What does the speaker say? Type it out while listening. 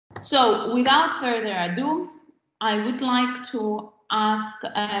So without further ado, I would like to ask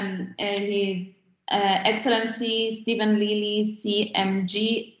His Excellency Stephen Lillie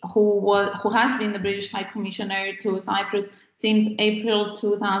CMG, who has been the British High Commissioner to Cyprus since April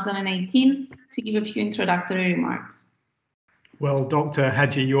 2018, to give a few introductory remarks. Well, Dr.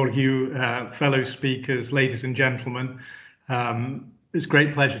 Hadjigeorgiou, fellow speakers, ladies and gentlemen, it's a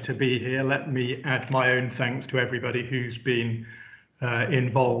great pleasure to be here. Let me add my own thanks to everybody who's been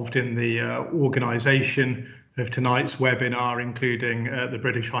involved in the organisation of tonight's webinar, including the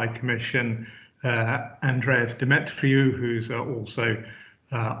British High Commission, Andreas Demetriou, who's also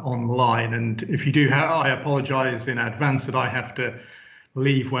online. And if you do I apologise in advance that I have to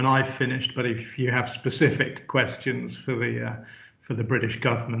leave when I've finished, but if you have specific questions for the British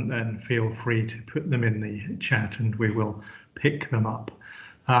government, then feel free to put them in the chat and we will pick them up.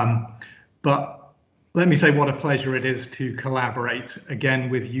 But let me say what a pleasure it is to collaborate again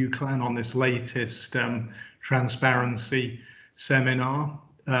with UCLAN on this latest transparency seminar.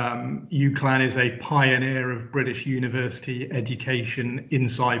 UCLAN is a pioneer of British university education in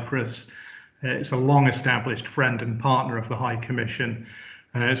Cyprus. It's a long-established friend and partner of the High Commission,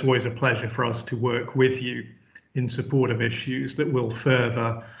 and it's always a pleasure for us to work with you in support of issues that will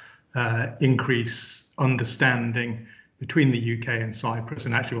further increase understanding between the UK and Cyprus,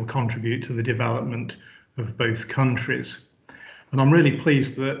 and actually will contribute to the development of both countries. And I'm really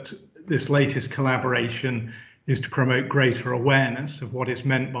pleased that this latest collaboration is to promote greater awareness of what is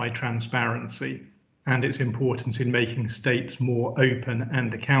meant by transparency and its importance in making states more open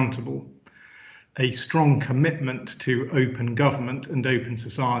and accountable. A strong commitment to open government and open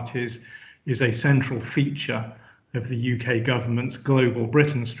societies is a central feature of the UK government's Global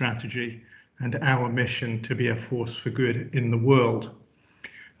Britain strategy and our mission to be a force for good in the world.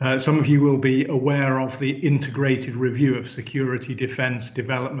 Some of you will be aware of the Integrated Review of Security, Defence,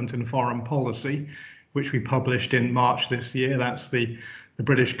 Development and Foreign Policy, which we published in March this year. That's the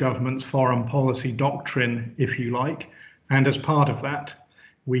British government's foreign policy doctrine, if you like. And as part of that,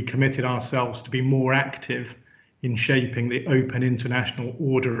 we committed ourselves to be more active in shaping the open international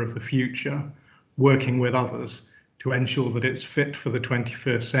order of the future, working with others to ensure that it's fit for the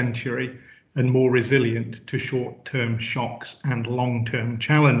 21st century and more resilient to short-term shocks and long-term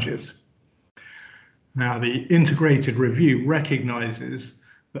challenges. Now, the Integrated Review recognises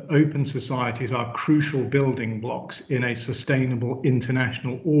that open societies are crucial building blocks in a sustainable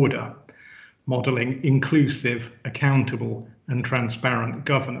international order, modelling inclusive, accountable and transparent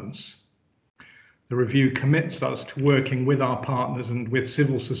governance. The review commits us to working with our partners and with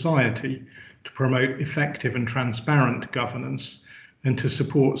civil society to promote effective and transparent governance and to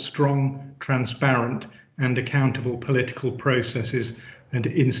support strong, transparent and accountable political processes and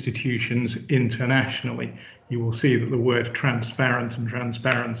institutions internationally. You will see that the word transparent and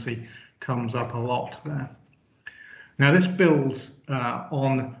transparency comes up a lot there. Now, this builds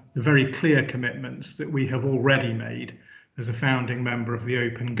on the very clear commitments that we have already made as a founding member of the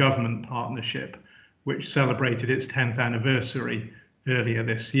Open Government Partnership, which celebrated its 10th anniversary earlier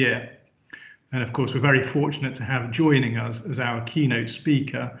this year. And of course, we're very fortunate to have joining us as our keynote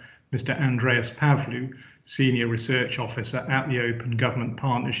speaker, Mr. Andreas Pavlou, Senior Research Officer at the Open Government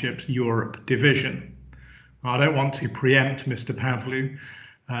Partnership's Europe Division. I don't want to preempt Mr. Pavlou,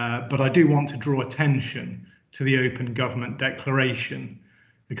 but I do want to draw attention to the Open Government Declaration,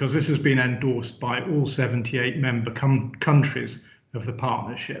 because this has been endorsed by all 78 member countries of the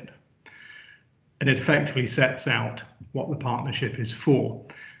partnership. And it effectively sets out what the partnership is for.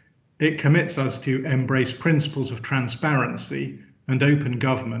 It commits us to embrace principles of transparency and open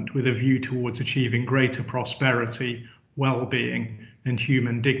government with a view towards achieving greater prosperity, well-being and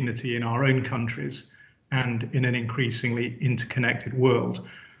human dignity in our own countries and in an increasingly interconnected world.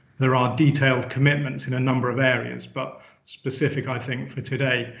 There are detailed commitments in a number of areas, but specific, I think, for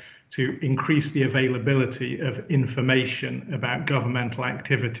today, to increase the availability of information about governmental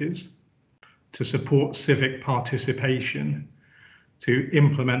activities, to support civic participation, to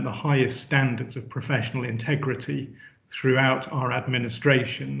implement the highest standards of professional integrity throughout our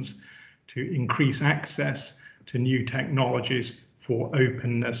administrations, to increase access to new technologies for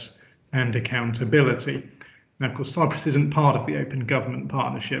openness and accountability. Now, of course, Cyprus isn't part of the Open Government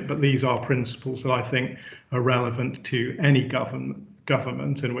Partnership, but these are principles that I think are relevant to any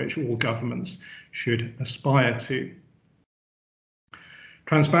government and which all governments should aspire to.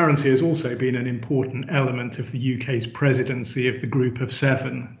 Transparency has also been an important element of the UK's presidency of the Group of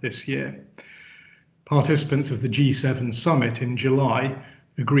Seven this year. Participants of the G7 summit in July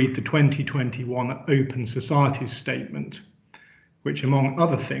agreed the 2021 Open Societies Statement, which, among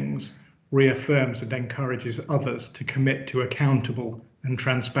other things, reaffirms and encourages others to commit to accountable and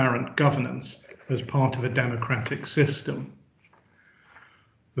transparent governance as part of a democratic system.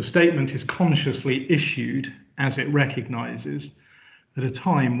 The statement is consciously issued as it recognises at a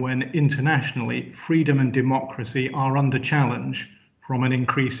time when internationally freedom and democracy are under challenge from an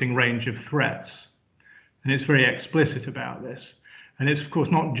increasing range of threats. And it's very explicit about this. And it's, of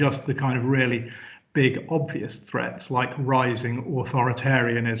course, not just the kind of really big, obvious threats like rising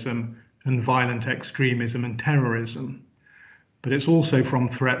authoritarianism and violent extremism and terrorism, but it's also from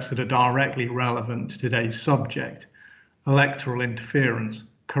threats that are directly relevant to today's subject: electoral interference,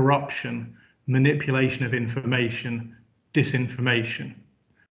 corruption, manipulation of information, disinformation,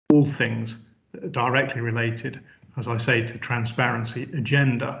 all things that are directly related, as I say, to transparency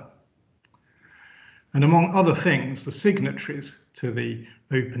agenda. And among other things, the signatories to the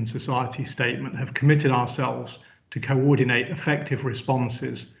Open Society Statement have committed ourselves to coordinate effective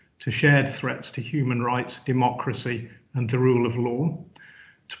responses to shared threats to human rights, democracy, and the rule of law,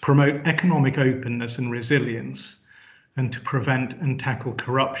 to promote economic openness and resilience, and to prevent and tackle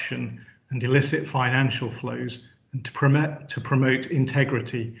corruption and illicit financial flows, and to promote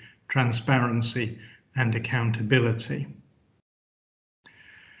integrity, transparency, and accountability.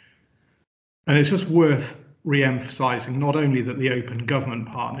 And it's just worth re-emphasising not only that the Open Government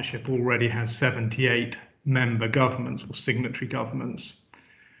Partnership already has 78 member governments or signatory governments,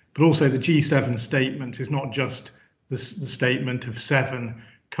 but also the G7 statement is not just the statement of 7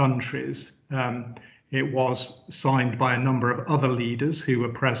 countries. It was signed by a number of other leaders who were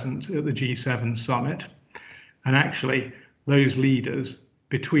present at the G7 summit. And actually, those leaders,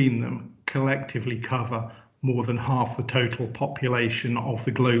 between them, collectively cover more than half the total population of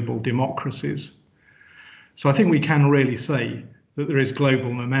the global democracies. So I think we can really say that there is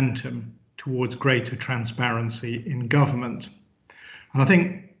global momentum towards greater transparency in government. And I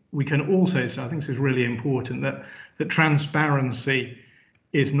think we can also say, I think this is really important, that transparency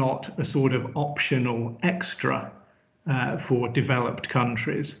is not a sort of optional extra for developed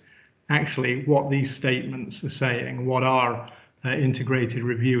countries. Actually, what these statements are saying, what our integrated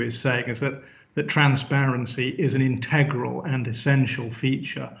review is saying, is that transparency is an integral and essential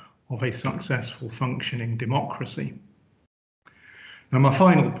feature of a successful functioning democracy. Now, my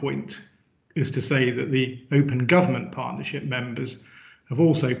final point is to say that the Open Government Partnership members have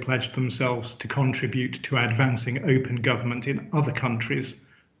also pledged themselves to contribute to advancing open government in other countries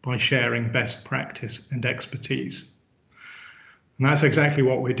by sharing best practice and expertise. And that's exactly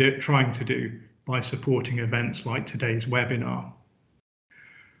what we're trying to do by supporting events like today's webinar.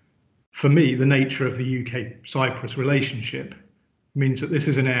 For me, the nature of the UK-Cyprus relationship means that this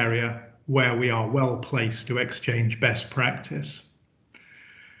is an area where we are well placed to exchange best practice.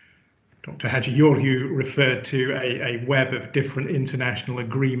 Dr. Hadjigeorgiou referred to a web of different international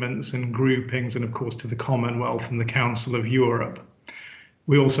agreements and groupings, and of course to the Commonwealth and the Council of Europe.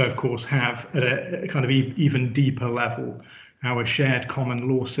 We also, of course, have at a kind of even deeper level our shared common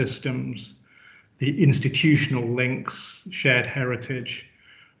law systems, the institutional links, shared heritage,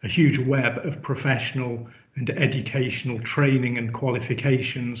 a huge web of professional and educational training and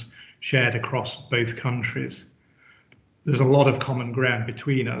qualifications shared across both countries. There's a lot of common ground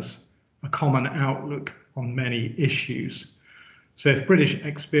between us, a common outlook on many issues. So if British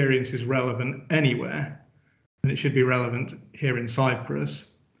experience is relevant anywhere, then it should be relevant here in Cyprus,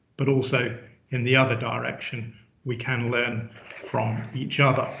 but also in the other direction. We can learn from each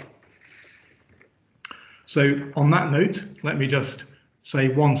other. So on that note, let me just say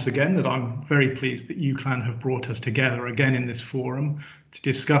once again that I'm very pleased that UCLAN have brought us together again in this forum to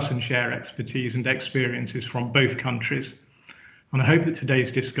discuss and share expertise and experiences from both countries. And I hope that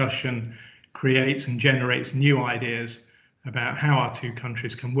today's discussion creates and generates new ideas about how our two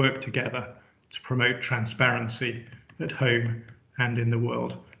countries can work together to promote transparency at home and in the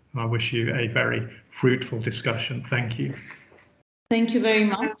world. And I wish you a very fruitful discussion. Thank you. Thank you very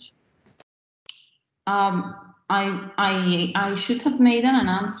much. I should have made an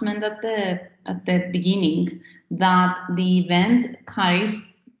announcement at the beginning that the event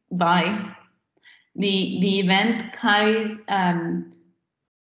carries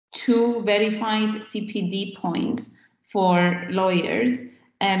two verified CPD points for lawyers.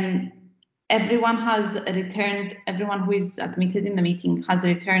 Everyone who is admitted in the meeting has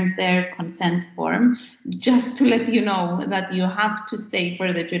returned their consent form, just to let you know that you have to stay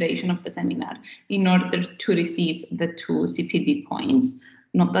for the duration of the seminar in order to receive the 2 CPD points.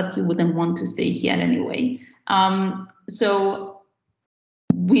 Not that you wouldn't want to stay here anyway. So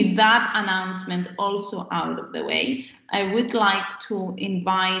with that announcement also out of the way, I would like to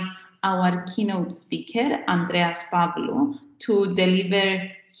invite our keynote speaker, Andreas Pavlou, to deliver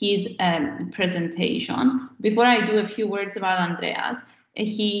his presentation. Before I do a few words about Andreas,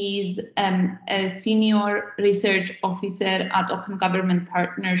 he is a senior research officer at Open Government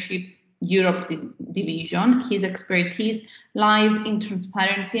Partnership Europe division. His expertise lies in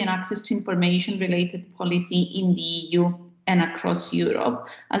transparency and access to information related policy in the EU and across Europe,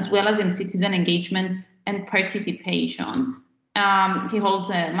 as well as in citizen engagement and participation. He holds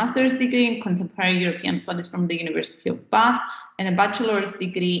a master's degree in contemporary European studies from the University of Bath and a bachelor's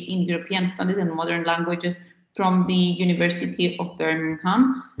degree in European studies and modern languages from the University of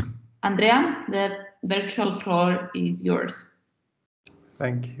Birmingham. Andrea, the virtual floor is yours.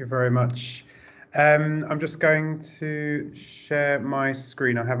 Thank you very much. I'm just going to share my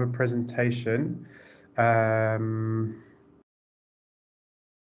screen. I have a presentation.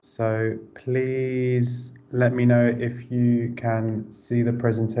 So please let me know if you can see the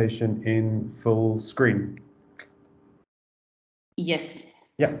presentation in full screen. Yes.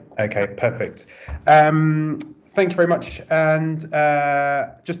 Yeah, okay, perfect. Thank you very much. And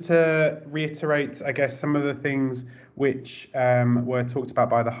just to reiterate, I guess, some of the things which were talked about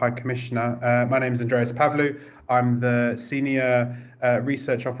by the High Commissioner. My name is Andreas Pavlou. I'm the Senior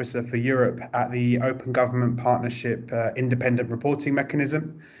Research Officer for Europe at the Open Government Partnership Independent Reporting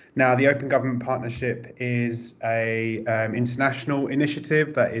Mechanism. Now, the Open Government Partnership is a international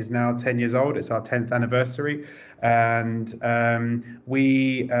initiative that is now 10 years old. It's our 10th anniversary. And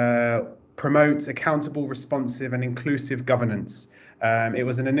we promote accountable, responsive and inclusive governance. It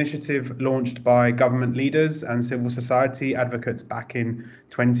was an initiative launched by government leaders and civil society advocates back in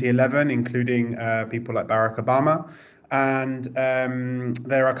 2011, including people like Barack Obama. And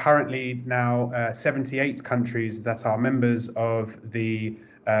there are currently now 78 countries that are members of the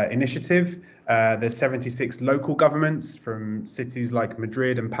initiative. There's 76 local governments, from cities like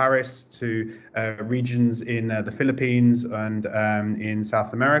Madrid and Paris to regions in the Philippines and in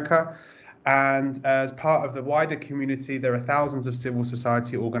South America. And as part of the wider community, there are thousands of civil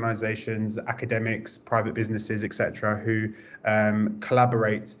society organizations, academics, private businesses, etc., who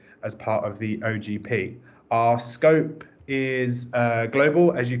collaborate as part of the OGP. Our scope is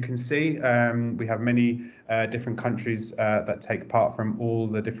global, as you can see. We have many different countries that take part from all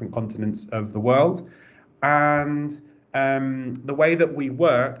the different continents of the world. And the way that we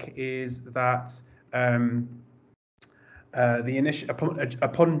work is that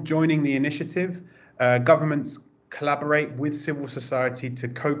upon joining the initiative, governments collaborate with civil society to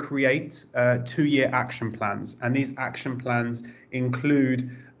co-create 2-year action plans. And these action plans include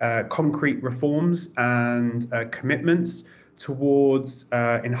concrete reforms and commitments towards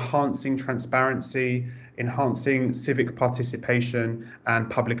enhancing transparency, enhancing civic participation and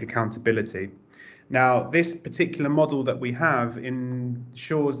public accountability. Now, this particular model that we have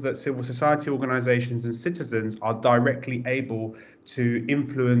ensures that civil society organizations and citizens are directly able to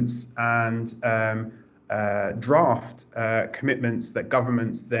influence and draft commitments that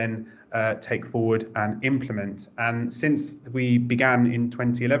governments then take forward and implement. And since we began in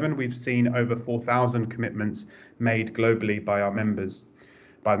 2011, we've seen over 4,000 commitments made globally by our members,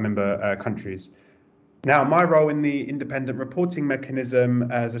 by member countries. Now, my role in the independent reporting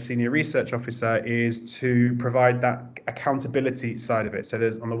mechanism as a senior research officer is to provide that accountability side of it. So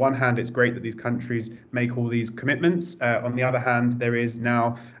there's, on the one hand, it's great that these countries make all these commitments. On the other hand, there is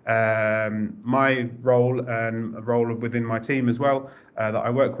now my role and a role within my team as well that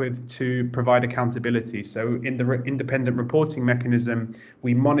I work with to provide accountability. So in the independent reporting mechanism,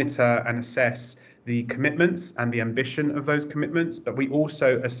 we monitor and assess the commitments and the ambition of those commitments, but we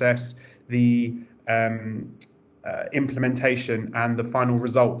also assess the implementation and the final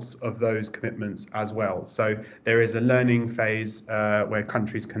results of those commitments as well. So there is a learning phase where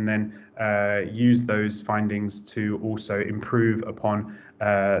countries can then use those findings to also improve upon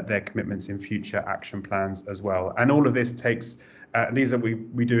their commitments in future action plans as well. And all of this takes these are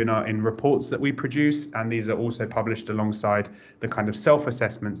we do in reports that we produce, and these are also published alongside the kind of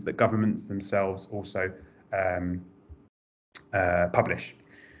self-assessments that governments themselves also publish.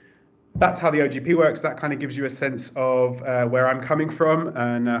 That's how the OGP works. That kind of gives you a sense of where I'm coming from,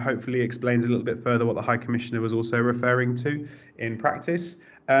 and hopefully explains a little bit further what the High Commissioner was also referring to in practice.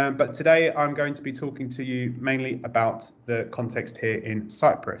 But today I'm going to be talking to you mainly about the context here in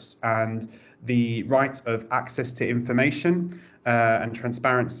Cyprus and the right of access to information and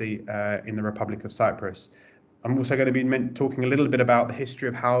transparency in the Republic of Cyprus. I'm also going to be talking a little bit about the history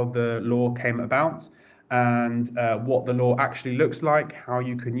of how the law came about, and what the law actually looks like, how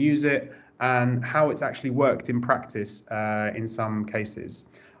you can use it, and how it's actually worked in practice in some cases.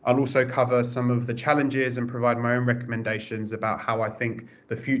 I'll also cover some of the challenges and provide my own recommendations about how I think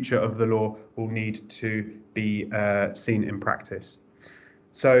the future of the law will need to be seen in practice.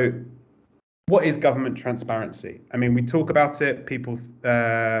 So, what is government transparency? I mean, we talk about it, people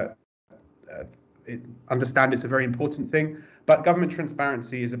understand it's a very important thing, but government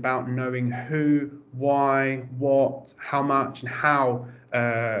transparency is about knowing who, why, what, how much, and how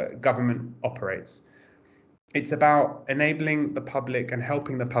government operates. It's about enabling the public and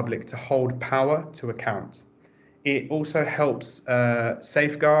helping the public to hold power to account. It also helps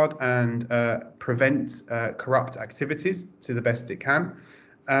safeguard and prevent corrupt activities to the best it can.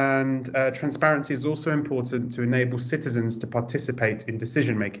 And transparency is also important to enable citizens to participate in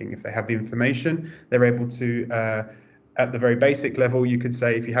decision making. If they have the information, they're able to, at the very basic level, you could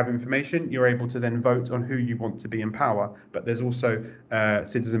say if you have information, you're able to then vote on who you want to be in power. But there's also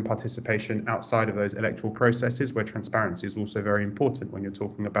citizen participation outside of those electoral processes, where transparency is also very important when you're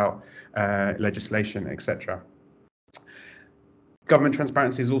talking about legislation, etc. Government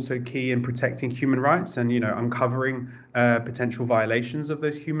transparency is also key in protecting human rights and, uncovering potential violations of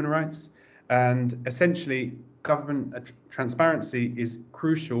those human rights. And essentially, government transparency is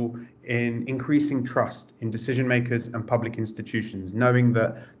crucial in increasing trust in decision makers and public institutions, knowing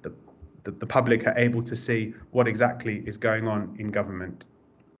that the public are able to see what exactly is going on in government.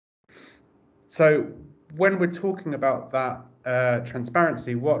 So when we're talking about that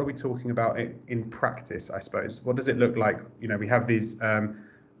transparency, what are we talking about in practice, I suppose? What does it look like? We have these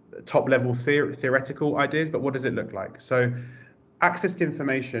top level theoretical ideas, but what does it look like? So access to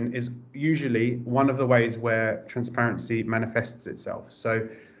information is usually one of the ways where transparency manifests itself. So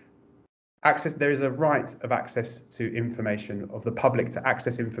there is a right of access to information of the public to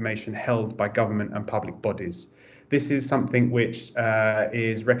access information held by government and public bodies. This is something which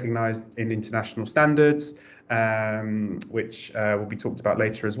is recognized in international standards, which will be talked about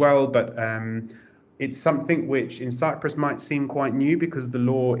later as well. But it's something which in Cyprus might seem quite new because the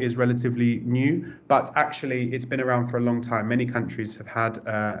law is relatively new, but actually it's been around for a long time. Many countries have had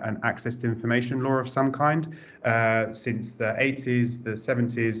an access to information law of some kind since the 80s, the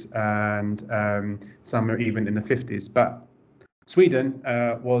 70s, and some are even in the 50s. But Sweden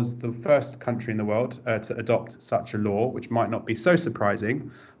was the first country in the world to adopt such a law, which might not be so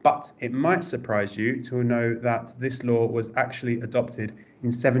surprising, but it might surprise you to know that this law was actually adopted in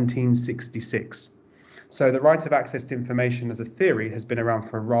 1766. So the right of access to information as a theory has been around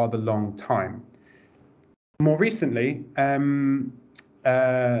for a rather long time. More recently, there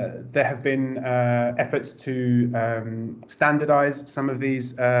have been efforts to standardize some of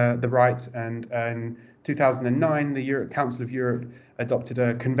these, the right, and in 2009, the Council of Europe adopted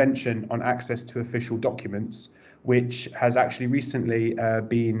a convention on access to official documents, which has actually recently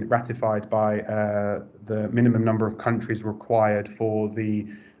been ratified by the minimum number of countries required for the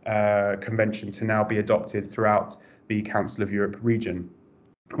convention to now be adopted throughout the Council of Europe region,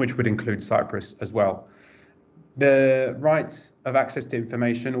 which would include Cyprus as well. The right of access to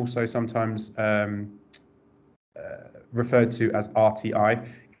information, also sometimes referred to as RTI,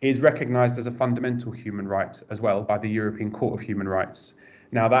 is recognised as a fundamental human right as well by the European Court of Human Rights.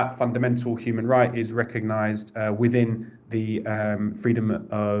 Now, that fundamental human right is recognised within the freedom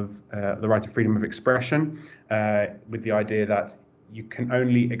of the right to freedom of expression, with the idea that you can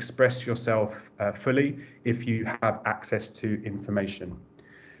only express yourself fully if you have access to information.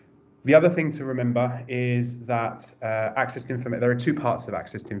 The other thing to remember is that access to information, there are two parts of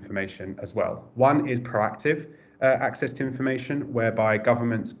access to information as well. One is proactive access to information, whereby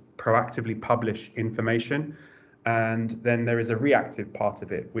governments proactively publish information. And then there is a reactive part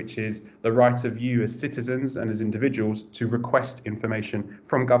of it, which is the right of you as citizens and as individuals to request information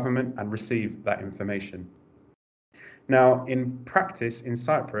from government and receive that information. Now, in practice in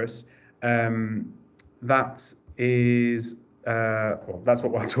Cyprus, that is, well, that's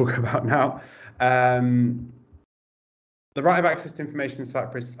what we'll talk about now. The right of access to information in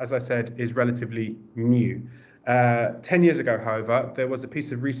Cyprus, as I said, is relatively new. 10 years ago, however, there was a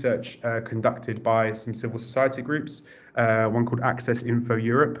piece of research conducted by some civil society groups, one called Access Info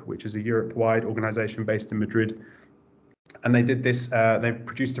Europe, which is a Europe-wide organization based in Madrid. And they did this, they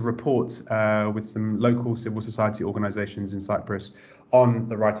produced a report with some local civil society organizations in Cyprus on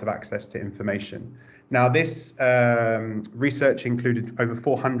the right of access to information. Now, this research included over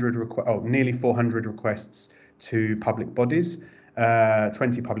nearly 400 requests to public bodies,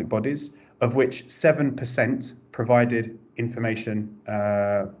 20 public bodies, of which 7% provided information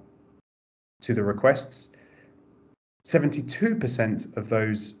to the requests. 72% of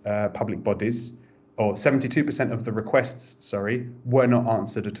those public bodies or 72% of the requests, sorry, were not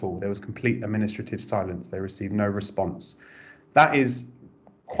answered at all. There was complete administrative silence. They received no response. That is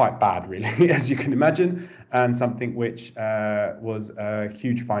quite bad, really, as you can imagine, and something which was a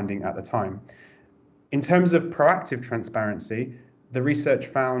huge finding at the time. In terms of proactive transparency, the research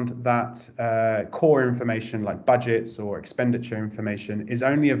found that core information like budgets or expenditure information is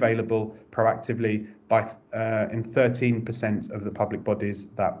only available proactively by in 13% of the public bodies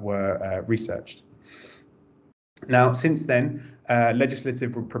that were researched. Now, since then,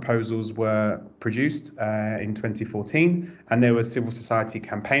 legislative proposals were produced in 2014, and there was civil society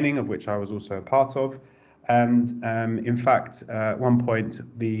campaigning, of which I was also a part of. And in fact, at one point,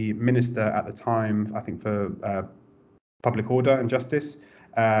 the minister at the time, I think for Public Order and Justice,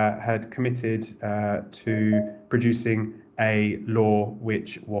 had committed to producing a law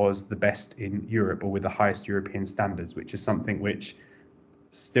which was the best in Europe, or with the highest European standards, which is something which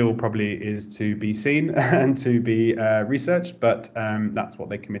still probably is to be seen and to be researched, but that's what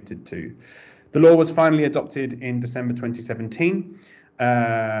they committed to. The law was finally adopted in December 2017,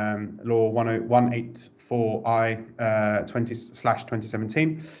 Law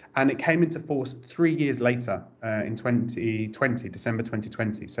 184I/2017, and it came into force 3 years later in 2020, December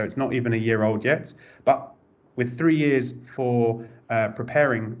 2020. So it's not even a year old yet, but with 3 years for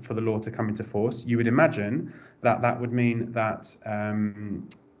preparing for the law to come into force, you would imagine that that would mean that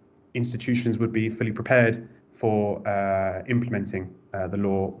institutions would be fully prepared for implementing the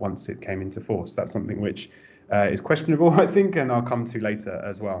law once it came into force. That's something which is questionable, I think, and I'll come to later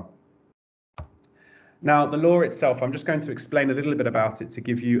as well. Now, the law itself, I'm just going to explain a little bit about it to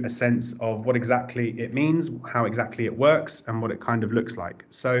give you a sense of what exactly it means, how exactly it works, and what it kind of looks like.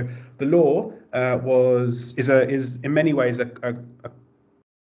 So the law is in many ways a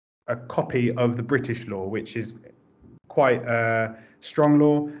copy of the British law, which is quite a strong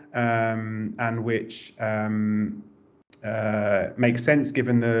law and which makes sense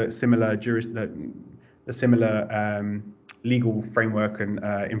given the similar legal framework and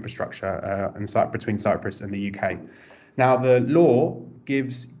infrastructure between Cyprus and the UK. Now, the law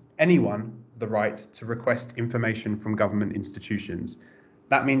gives anyone the right to request information from government institutions.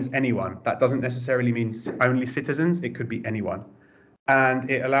 That means anyone. That doesn't necessarily mean only citizens. It could be anyone. And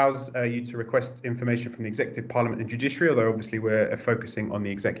it allows you to request information from the executive, parliament and judiciary, although obviously we're focusing on the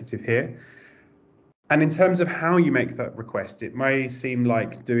executive here. And in terms of how you make that request, it may seem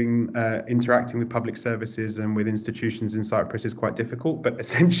like interacting with public services and with institutions in Cyprus is quite difficult, but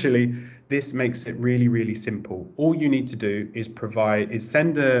essentially this makes it really, really simple. All you need to do is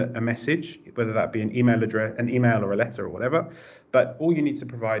send a message, whether that be an email or a letter or whatever, but all you need to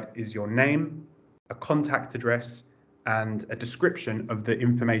provide is your name, a contact address, and a description of the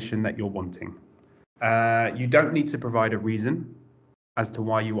information that you're wanting. You don't need to provide a reason as to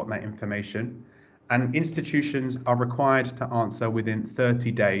why you want that information. And institutions are required to answer within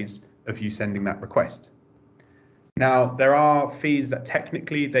 30 days of you sending that request. Now, there are fees that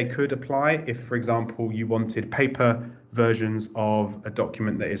technically they could apply if, for example, you wanted paper versions of a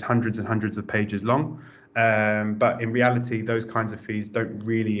document that is hundreds and hundreds of pages long. But in reality, those kinds of fees don't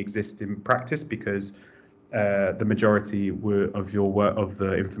really exist in practice because the majority of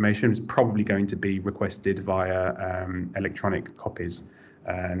the information is probably going to be requested via electronic copies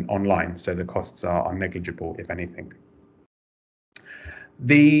and online, so the costs are negligible, if anything.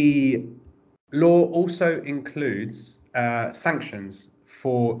 The law also includes sanctions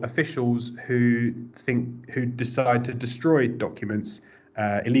for officials who decide to destroy documents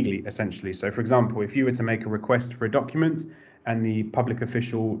illegally, essentially. So, for example, if you were to make a request for a document and the public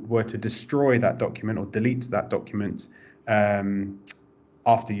official were to destroy that document or delete that document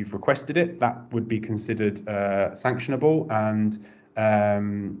after you've requested it, that would be considered sanctionable and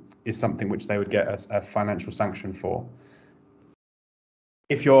is something which they would get a financial sanction for.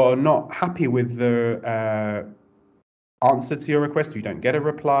 If you're not happy with the answer to your request, you don't get a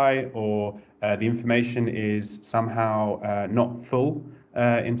reply, or the information is somehow not full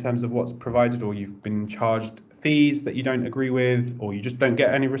in terms of what's provided, or you've been charged fees that you don't agree with, or you just don't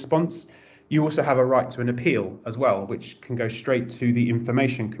get any response, you also have a right to an appeal as well, which can go straight to the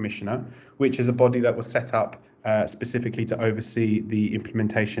Information Commissioner, which is a body that was set up specifically to oversee the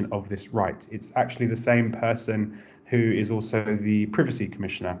implementation of this right. It's actually the same person who is also the Privacy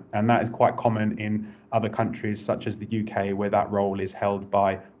Commissioner, and that is quite common in other countries such as the UK, where that role is held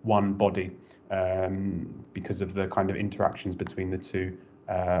by one body because of the kind of interactions between the two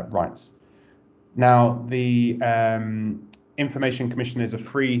rights. Now, the Information Commission is a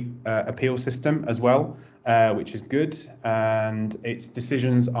free appeal system as well, which is good, and its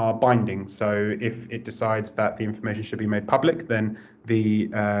decisions are binding. So if it decides that the information should be made public, then the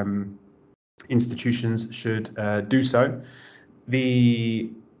institutions should do so. The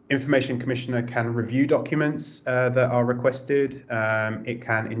Information Commissioner can review documents that are requested. It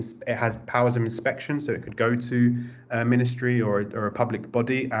has powers of inspection, so it could go to a ministry or a public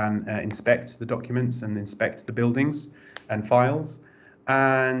body and inspect the documents and inspect the buildings and files.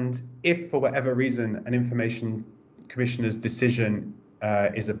 And if for whatever reason an Information Commissioner's decision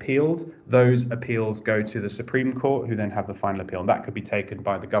is appealed, those appeals go to the Supreme Court, who then have the final appeal. And that could be taken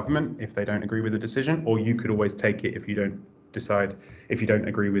by the government if they don't agree with the decision, or you could always take it if you don't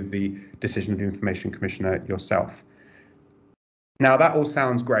agree with the decision of the Information Commissioner yourself. Now, that all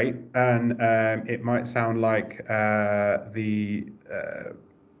sounds great, and it might sound like that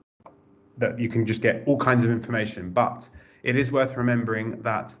you can just get all kinds of information, but it is worth remembering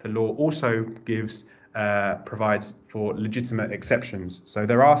that the law also provides for legitimate exceptions. So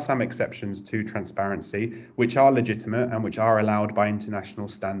there are some exceptions to transparency which are legitimate and which are allowed by international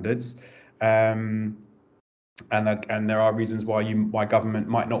standards. And there are reasons why government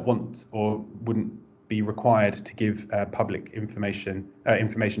might not want or wouldn't be required to give public information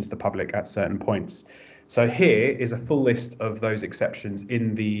to the public at certain points. So here is a full list of those exceptions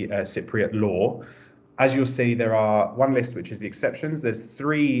in the Cypriot law. As you'll see, there are one list which is the exceptions. There's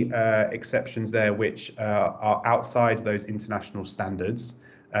 3 exceptions there which are outside those international standards,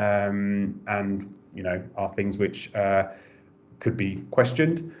 and are things which could be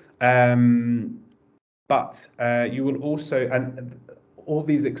questioned. But you will also, and all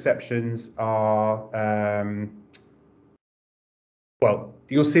these exceptions are, well,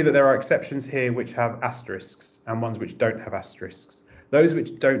 you'll see that there are exceptions here which have asterisks and ones which don't have asterisks. Those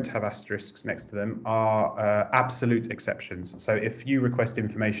which don't have asterisks next to them are absolute exceptions. So if you request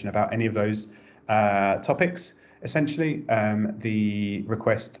information about any of those topics, essentially, the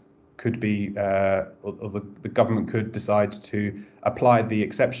request could be, or the government could decide to apply the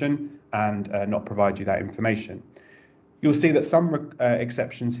exception and not provide you that information. You'll see that some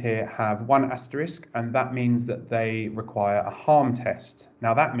exceptions here have 1 asterisk, and that means that they require a harm test.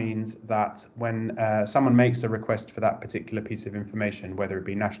 Now, that means that when someone makes a request for that particular piece of information, whether it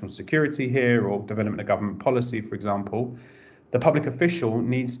be national security here or development of government policy, for example, the public official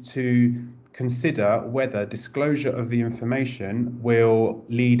needs to consider whether disclosure of the information will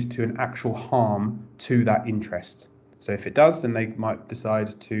lead to an actual harm to that interest. So if it does, then they might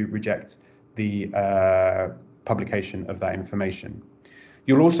decide to reject the publication of that information.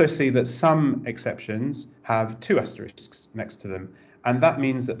 You'll also see that some exceptions have 2 asterisks next to them, and that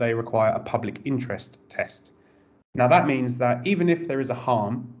means that they require a public interest test. Now, that means that even if there is a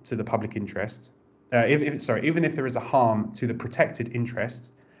harm to the public interest, even if there is a harm to the protected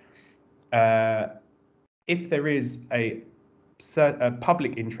interest, if there is a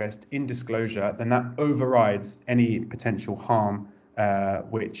public interest in disclosure, then that overrides any potential harm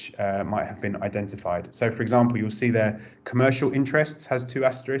which might have been identified. So, for example, you'll see there commercial interests has 2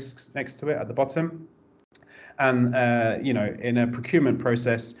 asterisks next to it at the bottom. And, in a procurement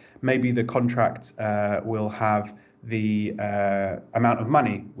process, maybe the contract will have the amount of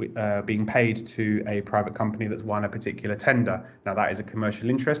money being paid to a private company that's won a particular tender. Now, that is a commercial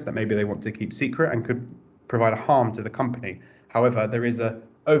interest that maybe they want to keep secret and could provide a harm to the company. However, there is a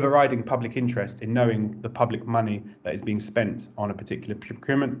overriding public interest in knowing the public money that is being spent on a particular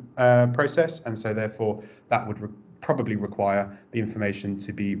procurement process, and so therefore that would probably require the information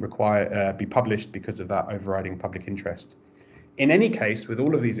to be published because of that overriding public interest. In any case, with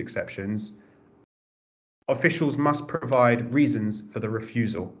all of these exceptions, officials must provide reasons for the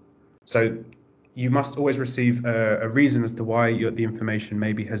refusal. So you must always receive a reason as to why the information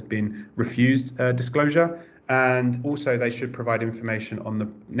maybe has been refused disclosure. And also they should provide information on the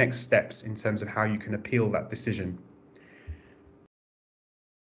next steps in terms of how you can appeal that decision.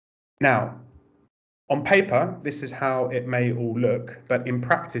 Now, on paper, this is how it may all look, but in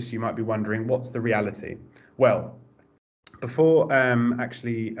practice, you might be wondering, what's the reality? Well, before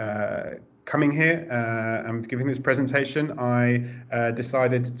coming here and giving this presentation, I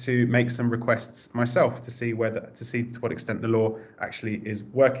decided to make some requests myself to see to what extent the law actually is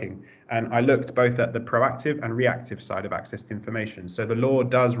working. And I looked both at the proactive and reactive side of access to information. So the law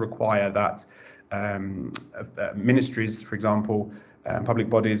does require that ministries, for example, public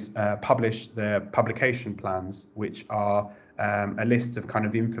bodies publish their publication plans, which are a list of kind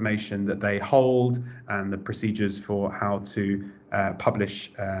of the information that they hold and the procedures for how to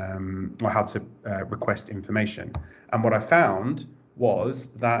publish or how to request information. And what I found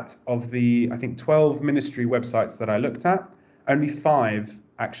was that of the, I think, 12 ministry websites that I looked at, only 5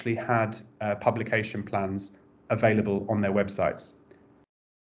 actually had publication plans available on their websites.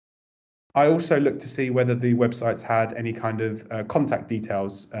 I also looked to see whether the websites had any kind of contact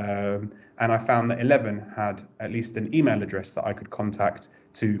details, and I found that 11 had at least an email address that I could contact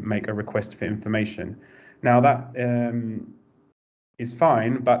to make a request for information. Now that is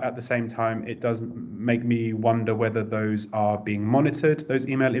fine, but at the same time, it does make me wonder whether those are being monitored, those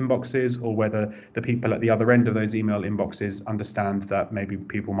email inboxes, or whether the people at the other end of those email inboxes understand that maybe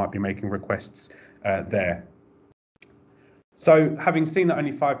people might be making requests there. So having seen that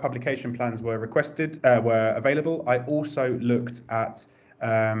only 5 publication plans were were available, I also looked at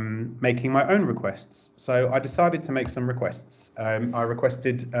making my own requests. So I decided to make some requests. I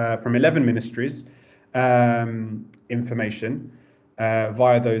requested from 11 ministries information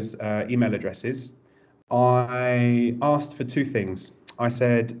via those email addresses. I asked for 2 things. I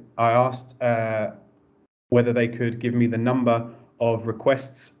asked whether they could give me the number of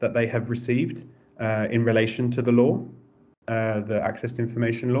requests that they have received in relation to the law, the Access to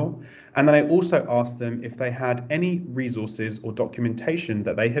Information Law. And then I also asked them if they had any resources or documentation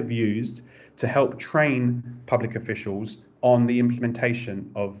that they have used to help train public officials on the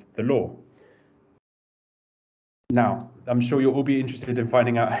implementation of the law. Now, I'm sure you'll all be interested in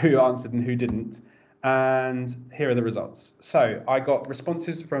finding out who answered and who didn't. And here are the results. So I got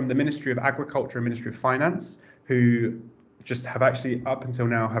responses from the Ministry of Agriculture and Ministry of Finance, who just have actually up until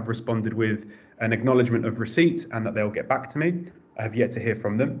now have responded with an acknowledgement of receipt and that they'll get back to me. I have yet to hear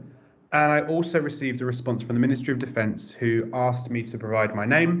from them. And I also received a response from the Ministry of Defence, who asked me to provide my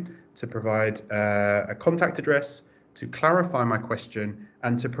name, to provide a contact address, to clarify my question,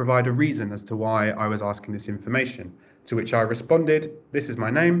 and to provide a reason as to why I was asking this information. To which I responded, this is my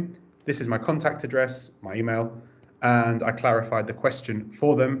name, this is my contact address, my email, and I clarified the question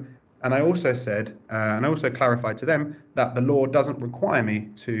for them. And I also said, and I also clarified to them that the law doesn't require me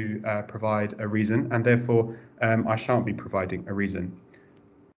to provide a reason, and therefore I shan't be providing a reason.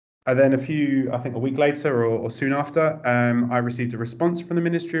 And then I think a week later or soon after, I received a response from the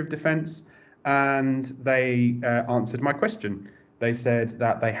Ministry of Defence, and they answered my question. They said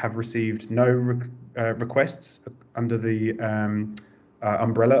that they have received no requests under the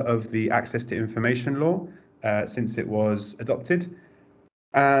umbrella of the Access to Information Law since it was adopted,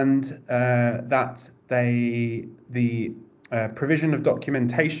 and that the provision of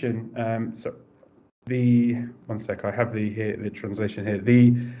documentation. One sec, I have the translation here.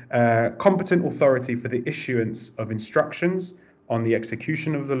 The competent authority for the issuance of instructions on the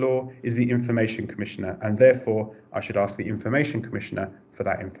execution of the law is the Information Commissioner, and therefore I should ask the Information Commissioner for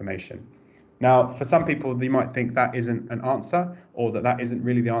that information. Now, for some people, they might think that isn't an answer, or that isn't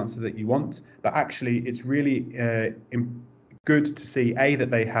really the answer that you want, but actually it's really good to see, A,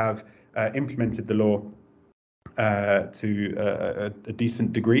 that they have implemented the law to a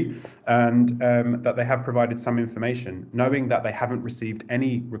decent degree, and that they have provided some information. Knowing that they haven't received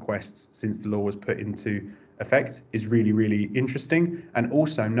any requests since the law was put into effect is really, really interesting. And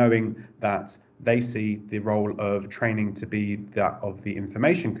also knowing that they see the role of training to be that of the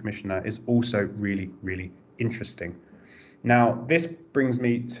Information Commissioner is also really, really interesting. Now, this brings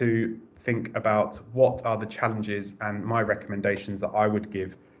me to think about what are the challenges and my recommendations that I would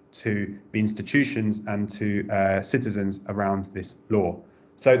give to the institutions and to citizens around this law.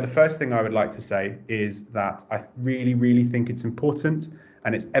 So the first thing I would like to say is that I really, really think it's important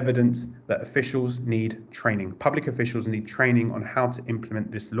and it's evident that officials need training. Public officials need training on how to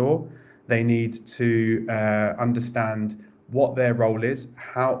implement this law. They need to understand what their role is,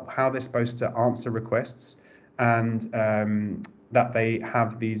 how they're supposed to answer requests, and that they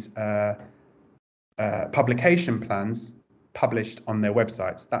have these publication plans published on their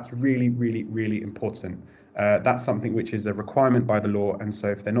websites. That's really, really, really important. That's something which is a requirement by the law, and so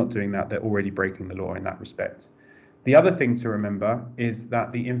if they're not doing that, they're already breaking the law in that respect. The other thing to remember is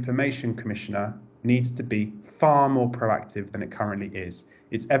that the Information Commissioner needs to be far more proactive than it currently is.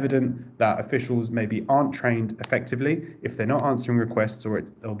 It's evident that officials maybe aren't trained effectively if they're not answering requests or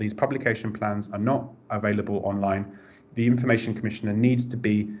these publication plans are not available online. The Information Commissioner needs to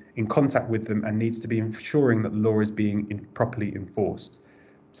be in contact with them and needs to be ensuring that the law is being properly enforced.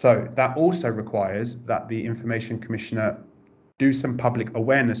 So that also requires that the Information Commissioner do some public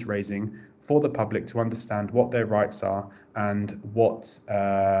awareness raising for the public to understand what their rights are and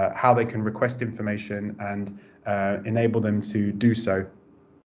how they can request information and enable them to do so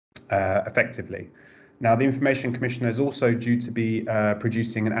effectively. Now, the Information Commissioner is also due to be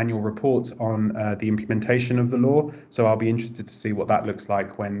producing an annual report on the implementation of the law. So I'll be interested to see what that looks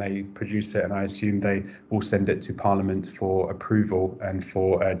like when they produce it. And I assume they will send it to Parliament for approval and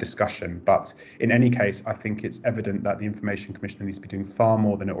for discussion. But in any case, I think it's evident that the Information Commissioner needs to be doing far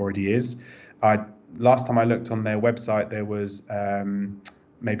more than it already is. Last time I looked on their website, there was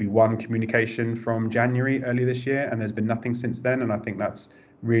maybe one communication from January early this year, and there's been nothing since then. And I think that's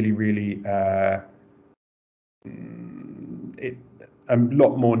really, really a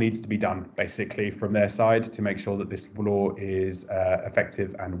lot more needs to be done, basically, from their side to make sure that this law is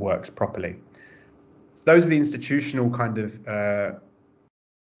effective and works properly. So those are the institutional kind of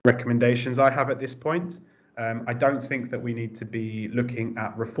recommendations I have at this point. I don't think that we need to be looking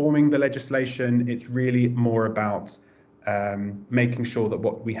at reforming the legislation. It's really more about making sure that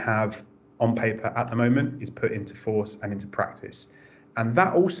what we have on paper at the moment is put into force and into practice. And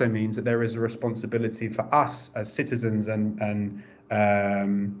that also means that there is a responsibility for us as citizens and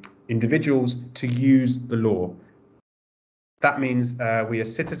individuals to use the law. That means we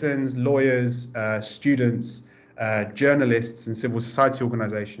as citizens, lawyers, students, journalists and civil society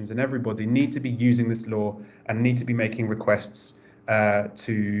organisations and everybody need to be using this law and need to be making requests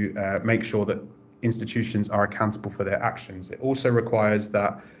to make sure that institutions are accountable for their actions. It also requires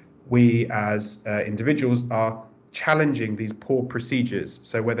that we as individuals are challenging these poor procedures.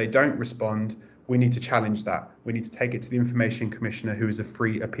 So where they don't respond, we need to challenge that. We need to take it to the Information Commissioner, who is a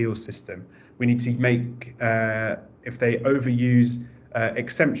free appeal system. We need to make, if they overuse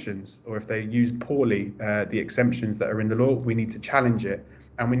exemptions, or if they use poorly the exemptions that are in the law, we need to challenge it.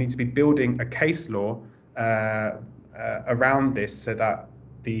 And we need to be building a case law around this so that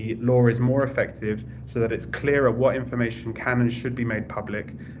the law is more effective, so that it's clearer what information can and should be made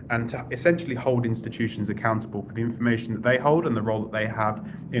public, and to essentially hold institutions accountable for the information that they hold and the role that they have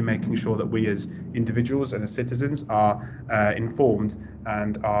in making sure that we as individuals and as citizens are informed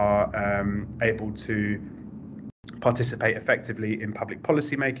and are able to participate effectively in public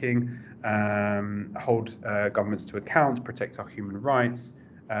policy making, hold governments to account, protect our human rights,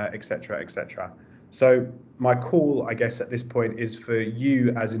 etc., etc. So my call, I guess, at this point is for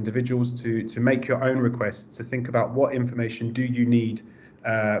you as individuals to make your own requests, to think about what information do you need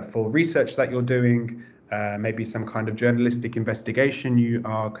for research that you're doing, maybe some kind of journalistic investigation you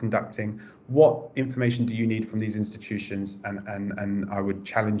are conducting. What information do you need from these institutions? And I would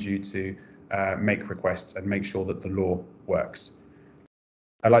challenge you to make requests and make sure that the law works.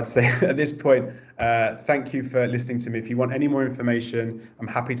 I'd like to say at this point, thank you for listening to me. If you want any more information, I'm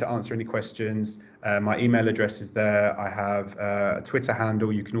happy to answer any questions. My email address is there. I have a Twitter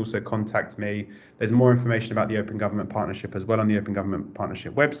handle. You can also contact me. There's more information about the Open Government Partnership as well on the Open Government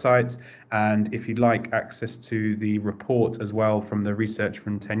Partnership website. And if you'd like access to the report as well from the research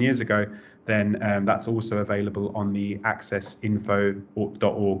from 10 years ago, then that's also available on the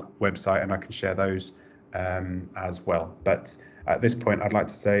accessinfo.org website, and I can share those as well. But at this point, I'd like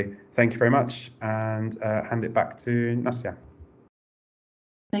to say thank you very much and hand it back to Nasia.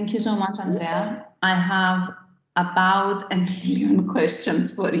 Thank you so much, Andrea. I have about 1 million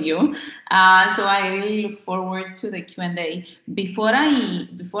questions for you, so I really look forward to the Q&A. Before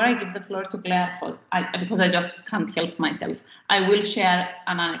I give the floor to Klearchos, because I just can't help myself, I will share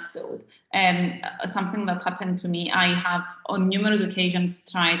an anecdote. Something that happened to me. I have on numerous occasions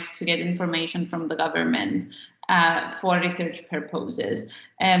tried to get information from the government for research purposes.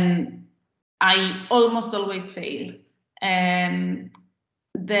 I almost always fail.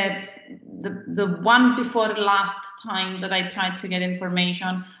 The one before last time that I tried to get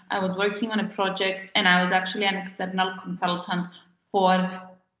information, I was working on a project and I was actually an external consultant for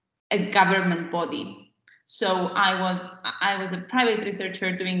a government body. So I was a private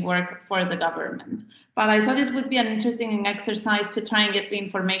researcher doing work for the government, but I thought it would be an interesting exercise to try and get the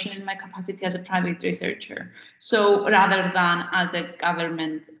information in my capacity as a private researcher, so rather than as a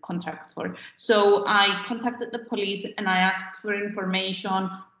government contractor. So I contacted the police and I asked for information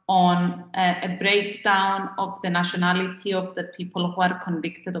on a breakdown of the nationality of the people who are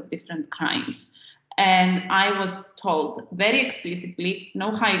convicted of different crimes. And I was told very explicitly,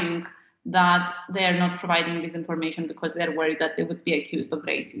 no hiding, that they are not providing this information because they're worried that they would be accused of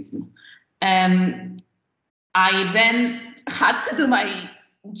racism. I then had to do my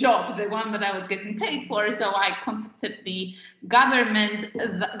job, the one that I was getting paid for, so I contacted the government,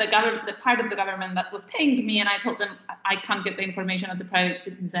 the part of the government that was paying me, and I told them I can't get the information as a private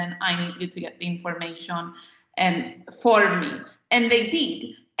citizen. I need you to get the information for me, and they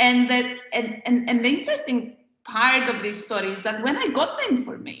did. And the interesting part of this story is that when I got the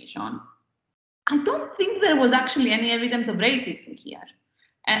information, I don't think there was actually any evidence of racism here.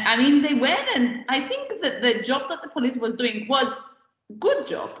 I mean, they weren't. I think that the job that the police was doing was a good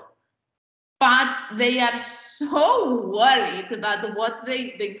job, but they are so worried that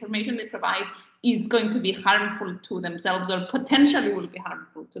the information they provide is going to be harmful to themselves or potentially will be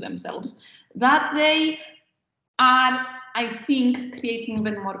harmful to themselves, that they are, I think, creating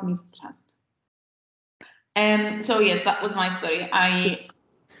even more mistrust. So yes, that was my story.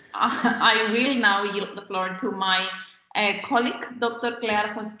 I will now yield the floor to my colleague, Dr.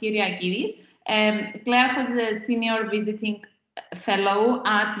 Klearchos Kyriakides. Klearchos is a senior visiting fellow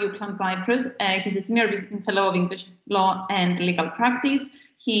at UCLan Cyprus. He's a senior visiting fellow of English law and legal practice.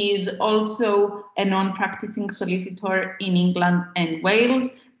 He is also a non-practicing solicitor in England and Wales,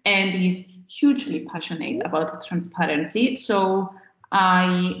 and he's hugely passionate about transparency. So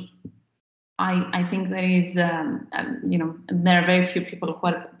I think there is, there are very few people who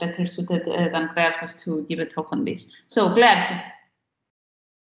are better suited than Klearchos to give a talk on this. So Klearchos.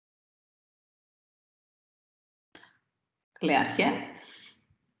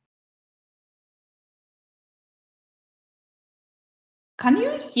 Can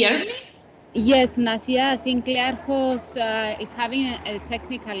you hear me? Yes, Nasia, I think Klearchos is having a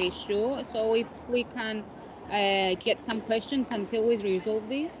technical issue. So if we can get some questions until we resolve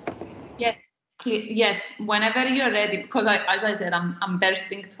this. Yes, yes, whenever you're ready, because as I said, I'm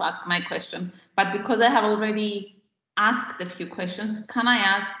bursting to ask my questions. But because I have already asked a few questions, can I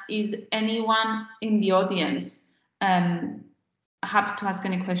ask, is anyone in the audience happy to ask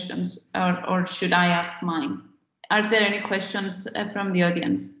any questions, or should I ask mine? Are there any questions from the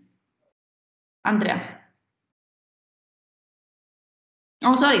audience? Andrea.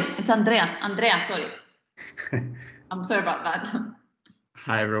 Oh, sorry, it's Andreas. Andrea, sorry. I'm sorry about that.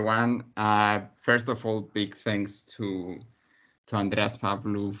 Hi, everyone. First of all, big thanks to Andreas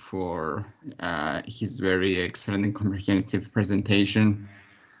Pavlou for his very excellent and comprehensive presentation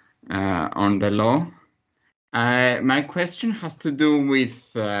on the law. My question has to do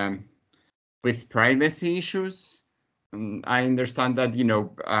with privacy issues. I understand that,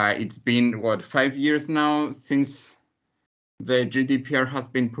 it's been, 5 years now since the GDPR has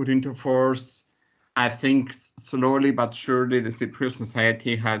been put into force. I think slowly but surely the Cypriot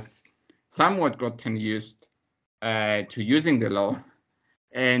society has somewhat gotten used to using the law.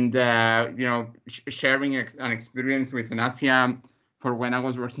 And, sharing an experience with Nasia for when I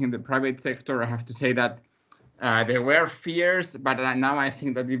was working in the private sector, I have to say that there were fears, but now I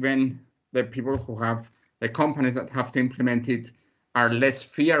think that even the people who have the companies that have to implement it are less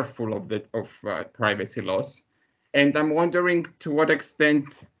fearful of privacy laws. And I'm wondering to what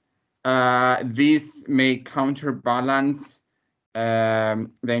extent this may counterbalance the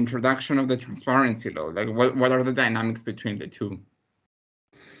introduction of the transparency law. Like, what are the dynamics between the two?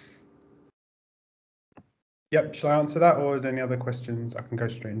 Yep, shall I answer that, or is there any other questions? I can go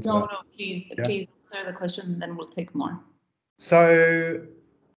straight into that. No, please answer the question, and then we'll take more.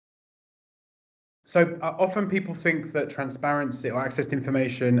 So often people think that transparency or access to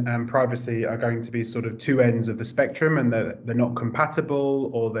information and privacy are going to be sort of two ends of the spectrum, and that they're not compatible,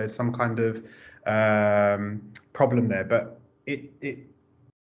 or there's some kind of problem there. But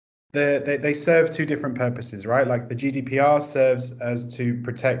they serve two different purposes, right? Like the GDPR serves as to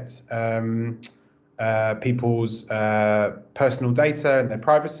protect people's personal data and their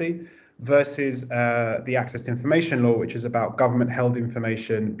privacy, versus the Access to Information Law, which is about government-held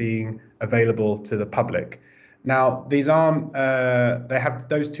information being available to the public. Now, these aren't, they have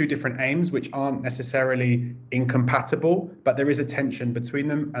those two different aims, which aren't necessarily incompatible, but there is a tension between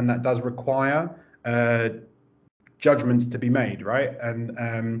them, and that does require judgments to be made, right?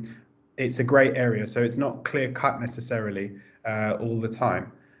 And it's a grey area, so it's not clear-cut necessarily all the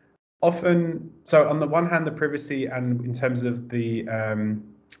time. Often, so on the one hand, the privacy, and in terms of the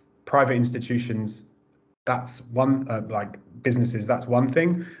private institutions, that's one, like businesses, that's one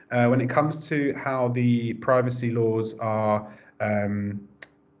thing. When it comes to how the privacy laws are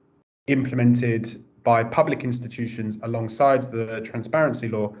implemented by public institutions alongside the transparency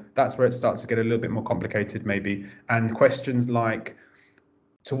law, that's where it starts to get a little bit more complicated, maybe. And questions like,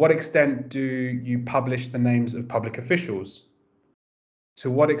 to what extent do you publish the names of public officials? To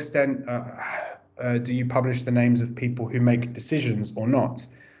what extent do you publish the names of people who make decisions or not?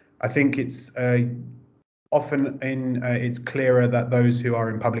 I think it's often it's clearer that those who are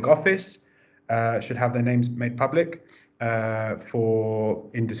in public office should have their names made public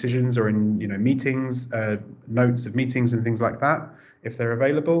in decisions or in meetings, notes of meetings and things like that, if they're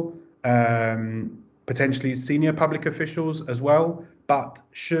available. Potentially senior public officials as well, but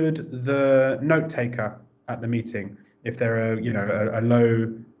should the note taker at the meeting, if they're a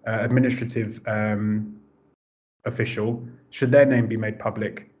low administrative official, should their name be made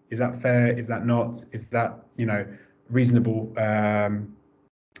public? Is that fair? Is that not? Is that reasonable? And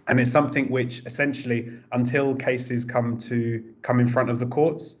it's something which essentially, until cases come in front of the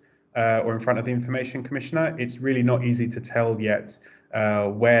courts or in front of the Information Commissioner, it's really not easy to tell yet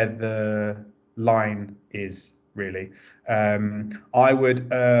where the line is really. I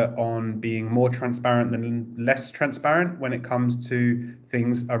would on being more transparent than less transparent when it comes to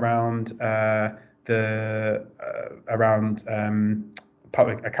things around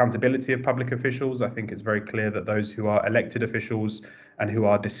public accountability of public officials. I think it's very clear that those who are elected officials and who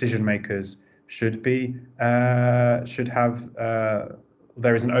are decision makers should have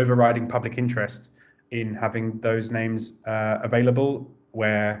there is an overriding public interest in having those names available,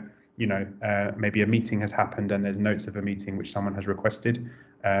 where maybe a meeting has happened and there's notes of a meeting which someone has requested.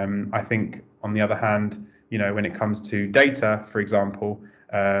 I think, on the other hand, when it comes to data, for example,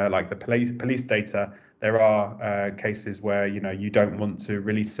 like the police data, there are cases where you don't want to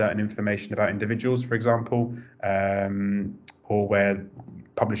release certain information about individuals, for example, or where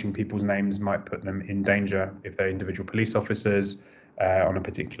publishing people's names might put them in danger if they're individual police officers on a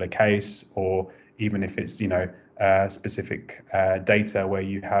particular case, or even if it's specific data where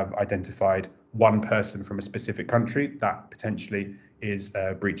you have identified one person from a specific country, that potentially is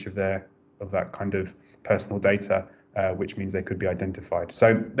a breach of that kind of personal data, which means they could be identified.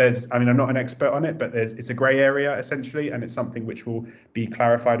 So I'm not an expert on it, but it's a grey area essentially, and it's something which will be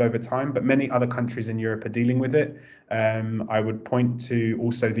clarified over time. But many other countries in Europe are dealing with it. I would point to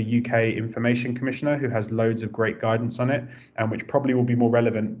also the UK Information Commissioner, who has loads of great guidance on it, and which probably will be more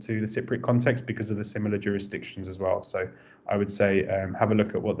relevant to the Cypriot context because of the similar jurisdictions as well. So I would say have a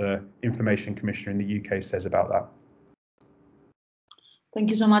look at what the Information Commissioner in the UK says about that. Thank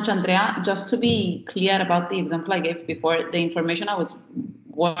you so much, Andrea. Just to be clear about the example I gave before, the information I was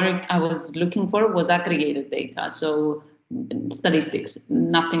looking for was aggregated data, so statistics,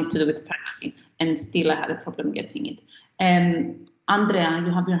 nothing to do with privacy, and still I had a problem getting it. Andrea,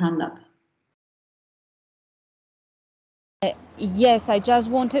 you have your hand up. Yes, I just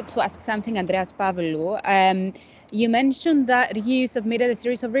wanted to ask something, Andreas Pavlou. You mentioned that you submitted a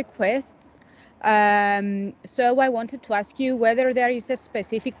series of requests. So I wanted to ask you whether there is a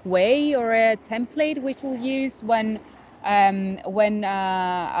specific way or a template which we'll use when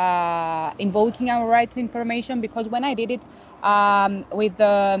invoking our right to information, because when I did it with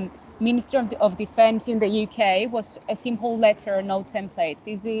the Ministry of Defense in the UK, was a simple letter, no templates.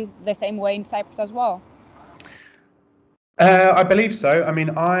 Is this the same way in Cyprus as well? I believe so. I mean,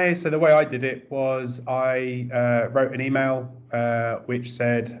 so the way I did it was I wrote an email which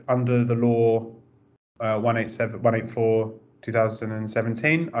said, under the law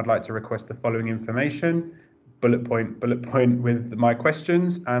 184/2017, I'd like to request the following information, bullet point with my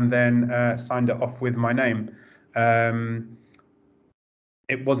questions, and then signed it off with my name. There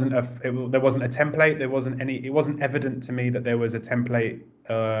wasn't a template. It wasn't evident to me that there was a template.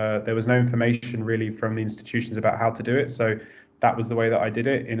 There was no information really from the institutions about how to do it. So that was the way that I did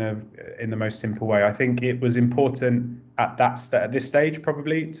it, in the most simple way. I think it was important at this stage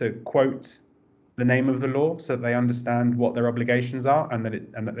probably to quote the name of the law so that they understand what their obligations are, and that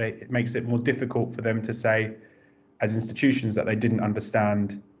it makes it more difficult for them to say, as institutions, that they didn't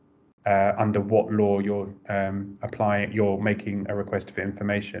understand under what law you're making a request for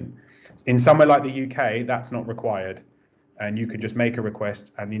information. In somewhere like the UK, that's not required, and you can just make a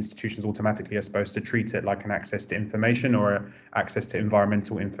request, and the institutions automatically are supposed to treat it like an access to information or an access to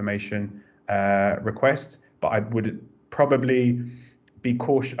environmental information request. But I would probably be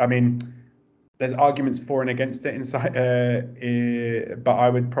cautious. I mean, there's arguments for and against it inside, but I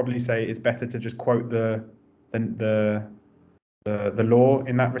would probably say it's better to just quote the law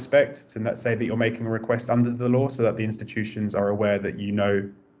in that respect, to not say that you're making a request under the law, so that the institutions are aware that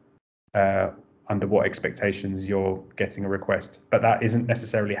under what expectations you're getting a request. But that isn't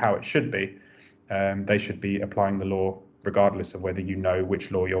necessarily how it should be. They should be applying the law regardless of whether you know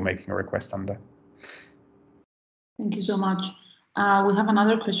which law you're making a request under. Thank you so much. We have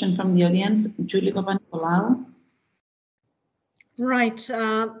another question from the audience, Julie Papanikolaou. Right.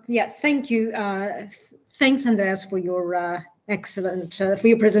 Yeah, thank you. Thanks, Andreas, for your excellent, for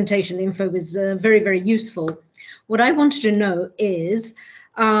your presentation. The info was very, very useful. What I wanted to know is,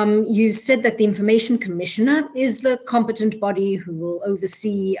 you said that the Information Commissioner is the competent body who will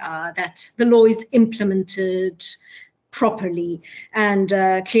oversee that the law is implemented properly. And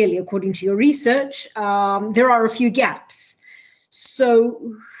clearly, according to your research, there are a few gaps.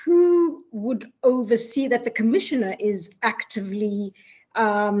 So who would oversee that the Commissioner is actively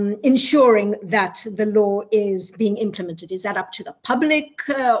ensuring that the law is being implemented? Is that up to the public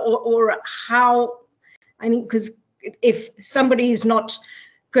or how? I mean, because if somebody is not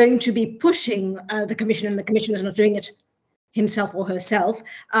going to be pushing the Commissioner, and the Commissioner is not doing it himself or herself,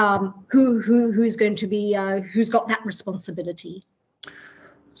 who's going to be, who's got that responsibility?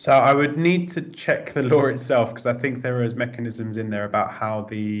 So I would need to check the law itself, because I think there is mechanisms in there about how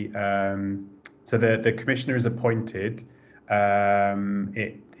the So the commissioner is appointed.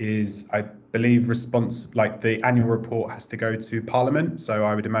 It is, I believe, like the annual report has to go to Parliament. So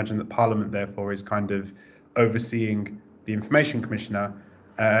I would imagine that Parliament, therefore, is kind of overseeing the information commissioner,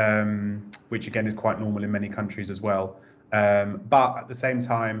 which again is quite normal in many countries as well. But at the same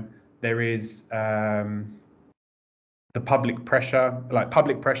time, there is the public pressure,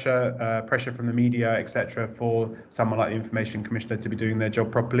 pressure from the media, etc., for someone like the information commissioner to be doing their job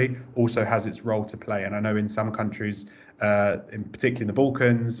properly, also has its role to play. And I know in some countries, particularly in the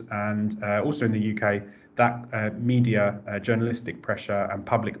Balkans and also in the UK, that media, journalistic pressure and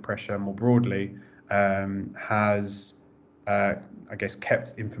public pressure more broadly has, I guess,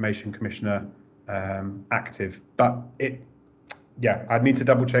 kept the information commissioner active. But I'd need to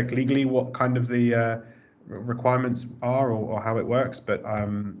double check legally what kind of the requirements are or how it works, but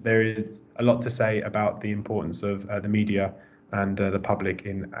there is a lot to say about the importance of the media and the public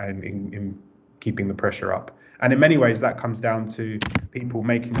in keeping the pressure up. And in many ways, that comes down to people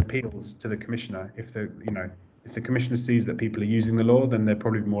making appeals to the commissioner. If the commissioner sees that people are using the law, then they're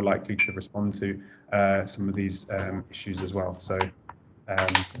probably more likely to respond to some of these issues as well. So,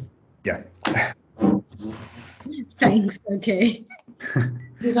 yeah. Thanks. Okay. Thank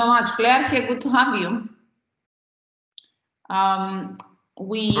you so much, Klearchos. Good to have you.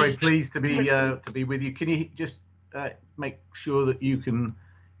 Very pleased to be with you. Can you just make sure that you can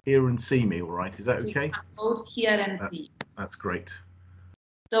hear and see me all right? Is that okay? We can both hear and see. That's great.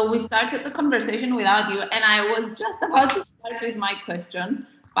 So we started the conversation without you, and I was just about to start with my questions,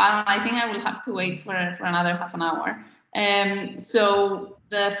 but I think I will have to wait for another half an hour. So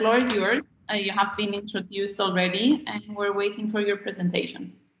the floor is yours. You have been introduced already, and we're waiting for your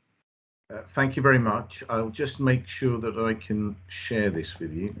presentation. Thank you very much. I'll just make sure that I can share this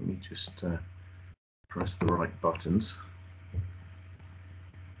with you. Let me just press the right buttons.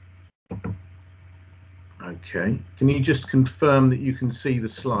 Okay. Can you just confirm that you can see the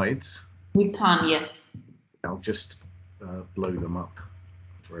slides? We can, yes. I'll just blow them up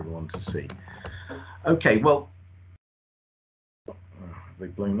for everyone to see. Okay, well, have they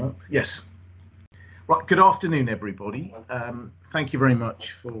blown up? Yes. Right, good afternoon, everybody. Thank you very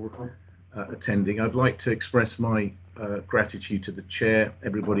much for attending. I'd like to express my gratitude to the chair,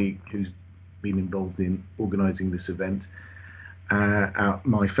 everybody who's been involved in organising this event,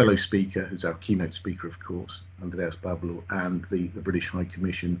 my fellow speaker, who's our keynote speaker, of course, Andreas Pavlou, and the British High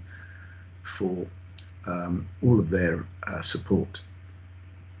Commission for all of their support.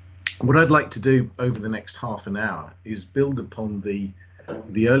 What I'd like to do over the next half an hour is build upon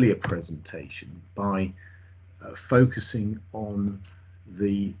the earlier presentation by focusing on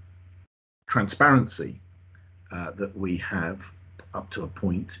the transparency that we have up to a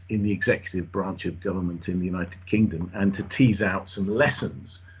point in the executive branch of government in the United Kingdom, and to tease out some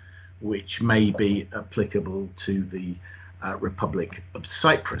lessons which may be applicable to the Republic of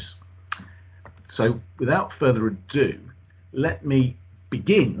Cyprus. So without further ado, let me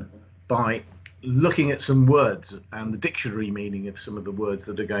begin by looking at some words and the dictionary meaning of some of the words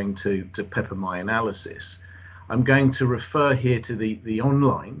that are going to pepper my analysis. I'm going to refer here to the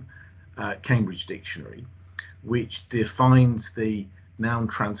online Cambridge Dictionary, which defines the noun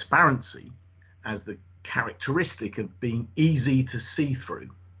transparency as the characteristic of being easy to see through.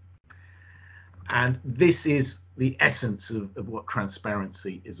 And this is the essence of what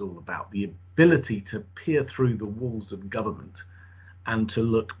transparency is all about, the ability to peer through the walls of government and to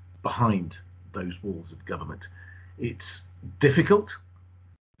look behind those walls of government. It's difficult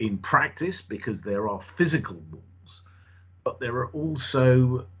in practice because there are physical walls, but there are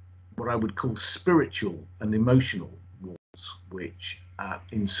also what I would call spiritual and emotional walls, which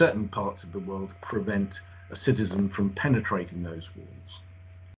in certain parts of the world prevent a citizen from penetrating those walls.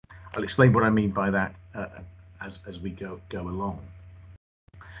 I'll explain what I mean by that as we go along.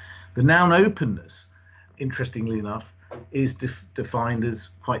 The noun openness, interestingly enough, is defined as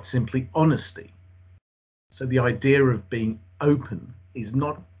quite simply honesty. So the idea of being open is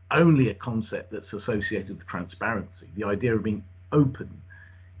not only a concept that's associated with transparency. The idea of being open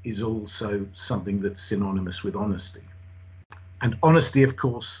is also something that's synonymous with honesty. And honesty, of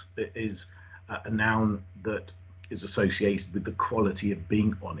course, is a noun that is associated with the quality of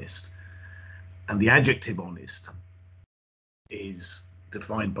being honest. And the adjective honest is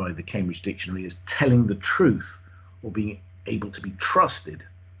defined by the Cambridge Dictionary as telling the truth or being able to be trusted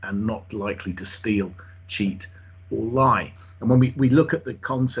and not likely to steal, cheat, or lie. And when we look at the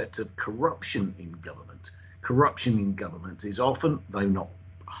concept of corruption in government is often, though not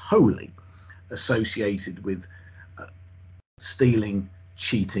wholly, associated with stealing,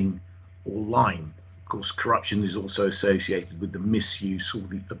 cheating, or lying. Of course, corruption is also associated with the misuse or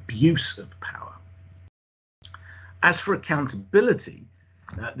the abuse of power. As for accountability,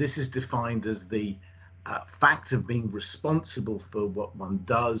 this is defined as the fact of being responsible for what one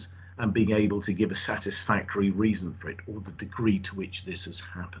does and being able to give a satisfactory reason for it, or the degree to which this has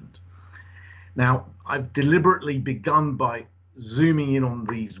happened. Now, I've deliberately begun by zooming in on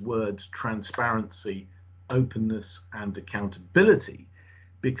these words transparency, openness, and accountability,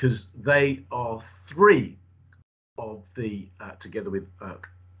 because they are three of the, together with, let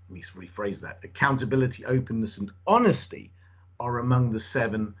me rephrase that, accountability, openness, and honesty are among the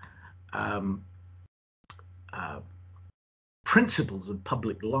 7 principles of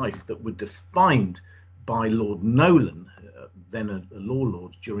public life that were defined by Lord Nolan, then a law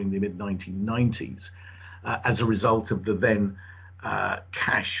lord during the mid-1990s, as a result of the then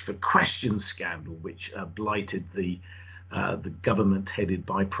Cash for Questions scandal, which blighted the government headed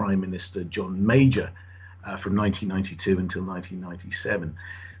by Prime Minister John Major from 1992 until 1997.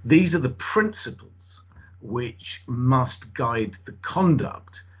 These are the principles which must guide the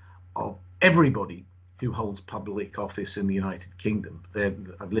conduct of everybody who holds public office in the United Kingdom.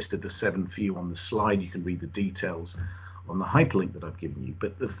 I've listed the 7 for you on the slide. You can read the details on the hyperlink that I've given you.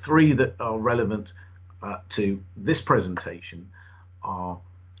 But the 3 that are relevant to this presentation are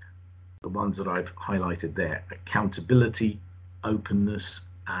the ones that I've highlighted there: accountability, openness,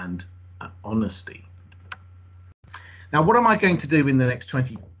 and honesty. Now, what am I going to do in the next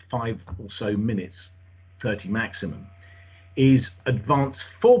 25 or so minutes, 30 maximum, is advance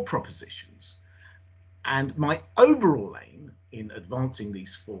 4 propositions. And my overall aim in advancing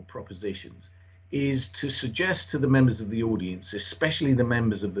these 4 propositions is to suggest to the members of the audience, especially the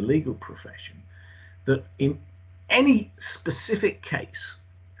members of the legal profession, that in any specific case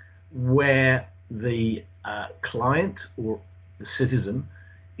where the client or the citizen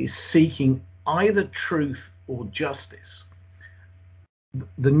is seeking either truth or justice,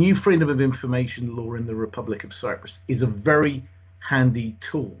 the new Freedom of Information law in the Republic of Cyprus is a very handy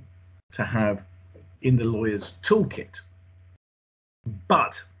tool to have in the lawyer's toolkit.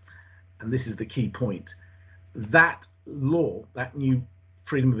 But, and this is the key point, that law, that new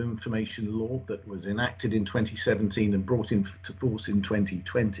Freedom of Information law that was enacted in 2017 and brought into force in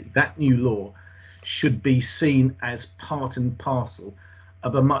 2020, that new law should be seen as part and parcel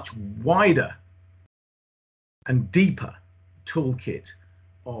of a much wider and deeper toolkit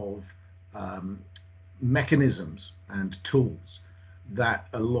of mechanisms and tools that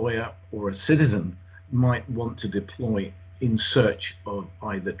a lawyer or a citizen might want to deploy in search of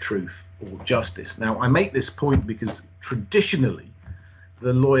either truth or justice. Now, I make this point because traditionally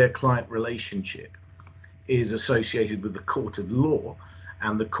the lawyer-client relationship is associated with the court of law,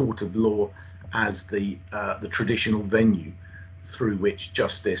 and the court of law as the traditional venue through which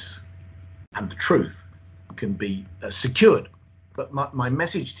justice and the truth can be secured. But my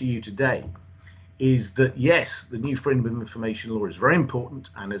message to you today is that, yes, the new Freedom of Information law is very important,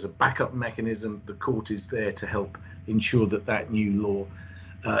 and as a backup mechanism, the court is there to help ensure that that new law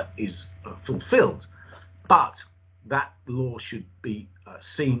is fulfilled. But that law should be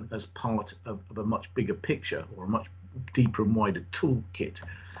seen as part of a much bigger picture, or a much deeper and wider toolkit,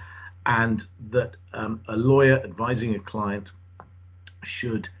 and that a lawyer advising a client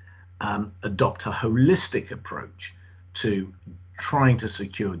should adopt a holistic approach to trying to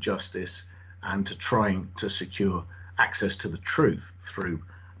secure justice and to trying to secure access to the truth through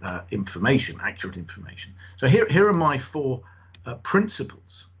information, accurate information. So here are my 4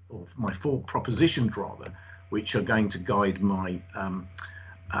 principles, or my 4 propositions rather, which are going to guide my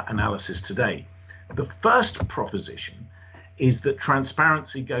analysis today. The first proposition is that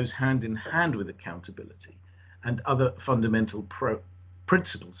transparency goes hand in hand with accountability and other fundamental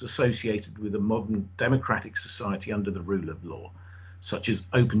principles associated with a modern democratic society under the rule of law, such as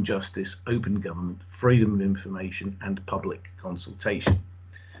open justice, open government, freedom of information, and public consultation.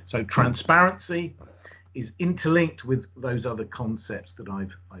 So transparency is interlinked with those other concepts that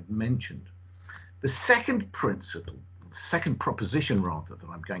I've mentioned. The second principle, the second proposition rather, that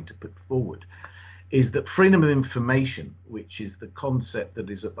I'm going to put forward is that freedom of information, which is the concept that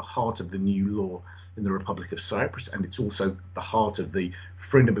is at the heart of the new law in the Republic of Cyprus, and it's also the heart of the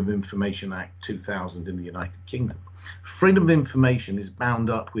Freedom of Information Act 2000 in the United Kingdom. Freedom of information is bound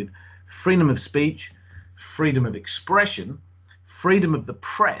up with freedom of speech, freedom of expression, freedom of the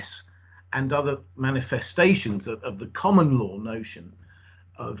press, and other manifestations of the common law notion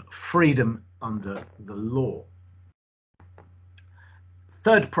of freedom under the law. The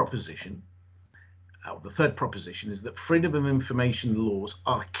third proposition is that freedom of information laws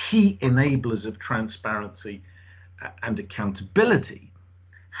are key enablers of transparency and accountability.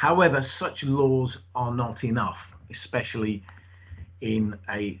 However, such laws are not enough, especially in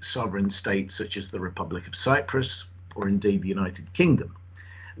a sovereign state such as the Republic of Cyprus, or indeed the United Kingdom,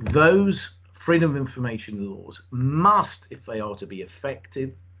 those freedom of information laws must, if they are to be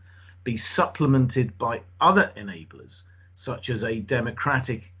effective, be supplemented by other enablers, such as a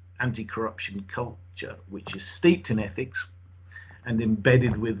democratic anti-corruption culture, which is steeped in ethics and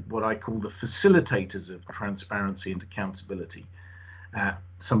embedded with what I call the facilitators of transparency and accountability,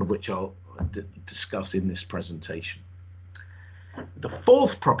 some of which I'll discuss in this presentation. The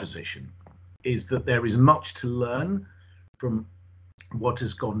fourth proposition is that there is much to learn from what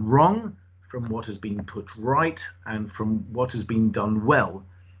has gone wrong, from what has been put right, and from what has been done well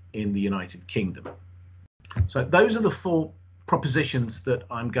in the United Kingdom. So those are the four propositions that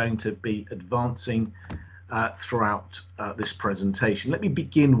I'm going to be advancing throughout this presentation. Let me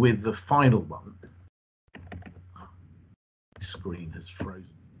begin with the final one. The screen has frozen.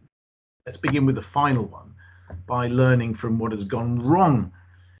 Let's begin with the final one by learning from what has gone wrong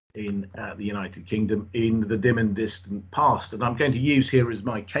in the United Kingdom in the dim and distant past. And I'm going to use here as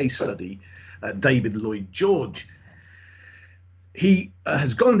my case study David Lloyd George. He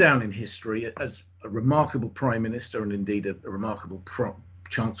has gone down in history as a remarkable Prime Minister and indeed a remarkable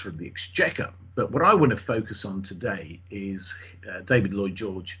Chancellor of the Exchequer. But what I want to focus on today is David Lloyd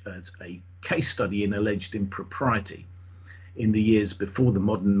George as a case study in alleged impropriety in the years before the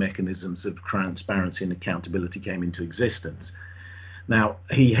modern mechanisms of transparency and accountability came into existence. Now,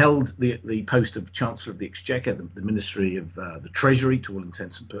 he held the post of Chancellor of the Exchequer, the Ministry of the Treasury, to all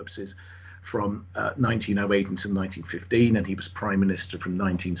intents and purposes, from 1908 until 1915, and he was Prime Minister from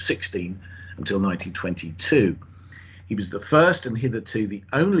 1916 until 1922. He was the first and hitherto the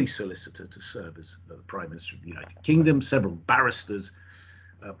only solicitor to serve as the Prime Minister of the United Kingdom. Several barristers,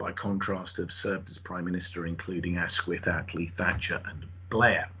 by contrast, have served as Prime Minister, including Asquith, Attlee, Thatcher and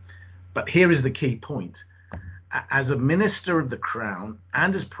Blair. But here is the key point. As a Minister of the Crown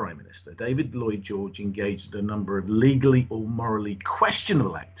and as Prime Minister, David Lloyd George engaged in a number of legally or morally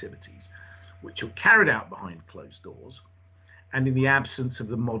questionable activities which were carried out behind closed doors and in the absence of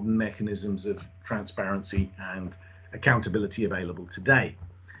the modern mechanisms of transparency and accountability available today.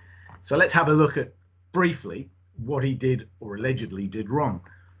 So let's have a look at briefly what he did or allegedly did wrong.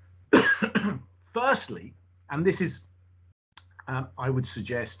 Firstly, and this is, I would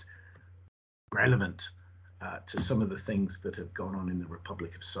suggest, relevant to some of the things that have gone on in the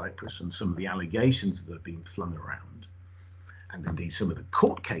Republic of Cyprus and some of the allegations that have been flung around, and indeed some of the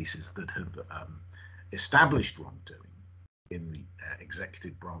court cases that have established wrongdoing in the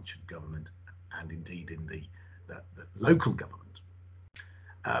executive branch of government and indeed in the local government.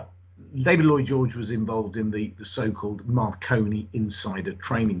 David Lloyd George was involved in the so-called Marconi insider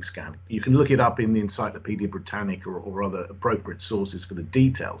training scandal. You can look it up in the Encyclopedia Britannica or other appropriate sources for the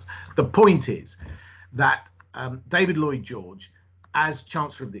details. The point is that David Lloyd George, as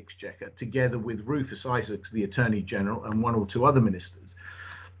Chancellor of the Exchequer, together with Rufus Isaacs, the Attorney General, and one or two other ministers,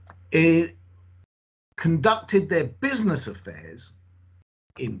 conducted their business affairs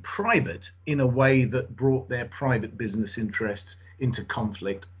in private in a way that brought their private business interests into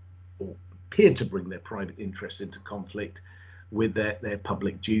conflict, or appeared to bring their private interests into conflict with their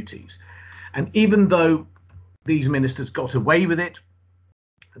public duties. And even though these ministers got away with it,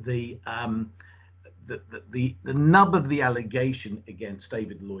 the nub of the allegation against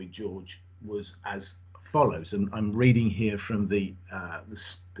David Lloyd George was as follows, and I'm reading here from the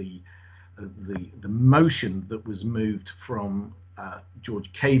motion that was moved from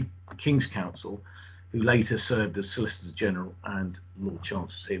George King's counsel, who later served as Solicitor General and Lord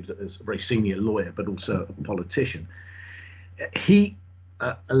Chancellor. He was a very senior lawyer, but also a politician. He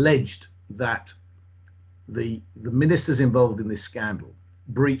alleged that the ministers involved in this scandal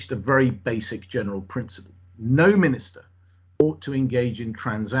breached a very basic general principle. No minister ought to engage in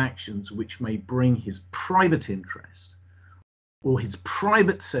transactions which may bring his private interest or his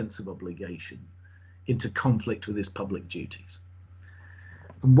private sense of obligation into conflict with his public duties.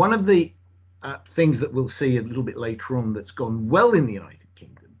 And one of the things that we'll see a little bit later on that's gone well in the United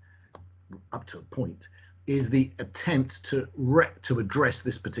Kingdom, up to a point, is the attempt to address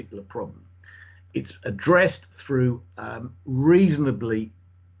this particular problem. It's addressed through reasonably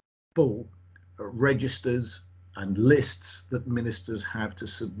full registers and lists that ministers have to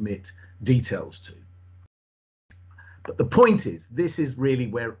submit details to. But the point is, this is really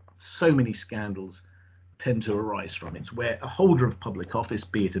where so many scandals tend to arise from. It's where a holder of public office,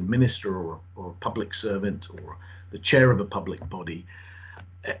 be it a minister or a public servant or the chair of a public body,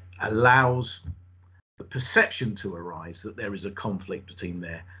 allows the perception to arise that there is a conflict between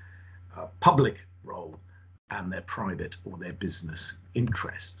their public role and their private or their business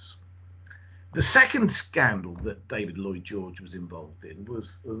interests. The second scandal that David Lloyd George was involved in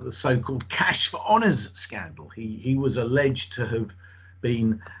was the so-called Cash for Honours scandal. He was alleged to have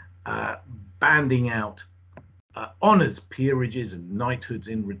been banding out honours, peerages and knighthoods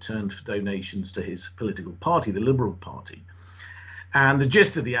in return for donations to his political party, the Liberal Party. And the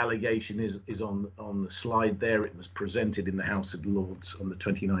gist of the allegation is on the slide there. It was presented in the House of Lords on the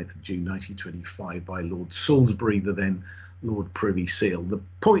 29th of June 1925 by Lord Salisbury, the then Lord Privy Seal. The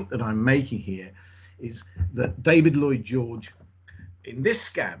point that I'm making here is that David Lloyd George, in this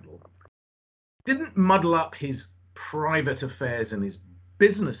scandal, didn't muddle up his private affairs and his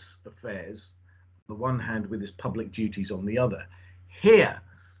business affairs on the one hand with his public duties on the other. Here,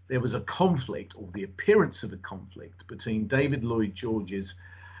 there was a conflict, or the appearance of a conflict, between David Lloyd George's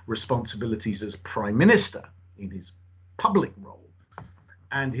responsibilities as Prime Minister in his public role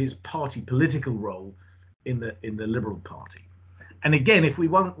and his party political role in the Liberal Party. And again, if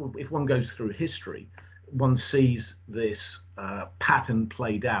one goes through history, one sees this pattern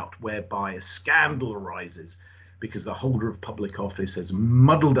played out, whereby a scandal arises because the holder of public office has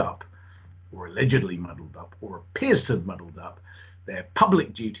muddled up, or allegedly muddled up, or appears to have muddled up, their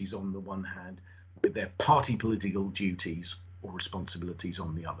public duties on the one hand with their party political duties or responsibilities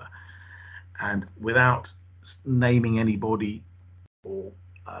on the other. And without naming anybody or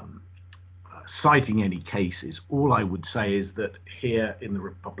citing any cases, all I would say is that here in the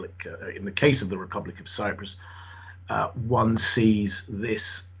Republic, in the case of the Republic of Cyprus, one sees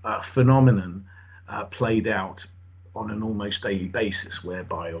this phenomenon played out on an almost daily basis,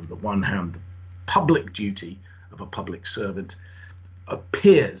 whereby on the one hand, the public duty of a public servant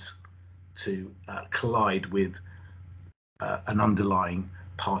appears to collide with an underlying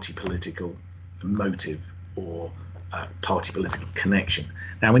party political motive or party political connection.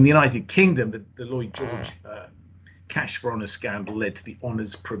 Now, in the United Kingdom, the Lloyd George Cash for Honours scandal led to the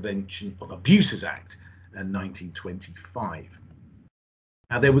Honours Prevention of Abuses Act in 1925.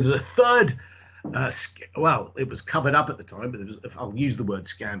 Now, there was a third, well, it was covered up at the time, but I'll use the word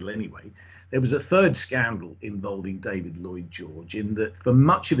scandal anyway. There was a third scandal involving David Lloyd George, in that for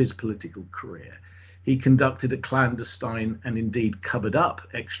much of his political career, he conducted a clandestine and indeed covered up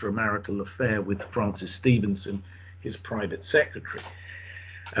extramarital affair with Frances Stevenson, his private secretary.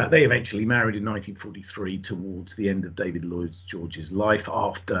 They eventually married in 1943 towards the end of David Lloyd George's life,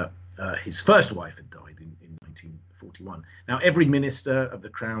 after his first wife had died in 1941. Now, every minister of the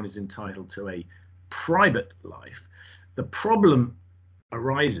Crown is entitled to a private life. The problem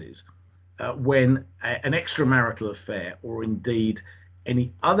arises when an extramarital affair, or indeed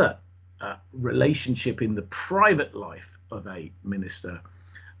any other relationship in the private life of a minister,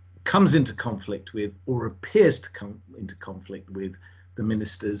 comes into conflict with, or appears to come into conflict with, the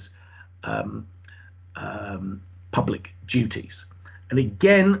minister's public duties. And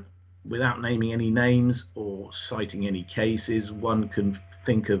again, without naming any names or citing any cases, one can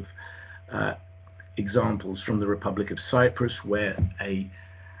think of examples from the Republic of Cyprus, where a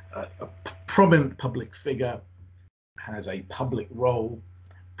prominent public figure has a public role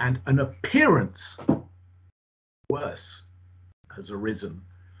and an appearance worse has arisen,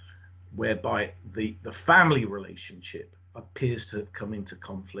 whereby the family relationship appears to have come into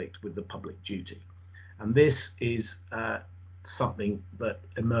conflict with the public duty. And this is something that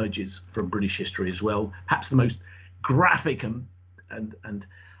emerges from British history as well. Perhaps the most graphic and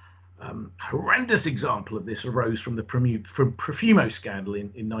horrendous example of this arose from the Profumo scandal in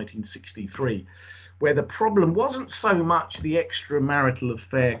 1963, where the problem wasn't so much the extramarital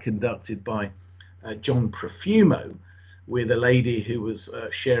affair conducted by John Profumo with a lady who was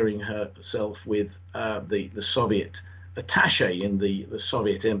sharing herself with the Soviet attaché in the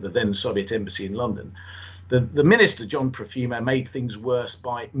then Soviet embassy in London. The minister, John Profumo, made things worse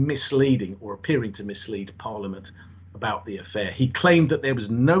by misleading, or appearing to mislead, Parliament about the affair. He claimed that there was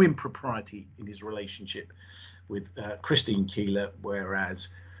no impropriety in his relationship with Christine Keeler, whereas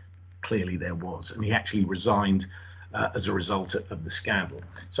clearly there was, and he actually resigned as a result of the scandal.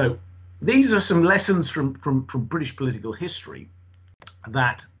 So these are some lessons from British political history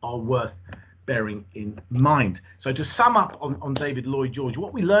that are worth bearing in mind. So to sum up on David Lloyd George,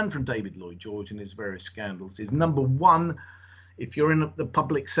 what we learned from David Lloyd George and his various scandals is, number one, if you're in the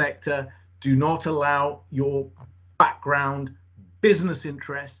public sector, do not allow your background, business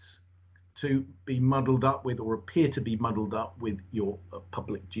interests to be muddled up with, or appear to be muddled up with, your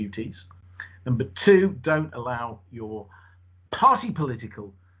public duties. Number two, don't allow your party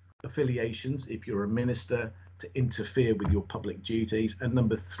political affiliations, if you're a minister, to interfere with your public duties. And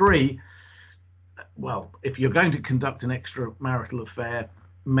number three, well, if you're going to conduct an extramarital affair,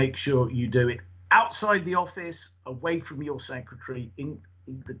 make sure you do it outside the office, away from your secretary, in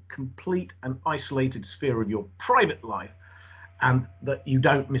the complete and isolated sphere of your private life, and that you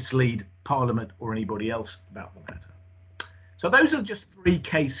don't mislead Parliament or anybody else about the matter. So those are just 3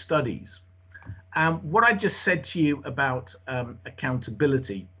 case studies. What I just said to you about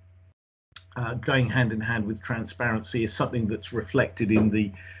accountability going hand in hand with transparency is something that's reflected in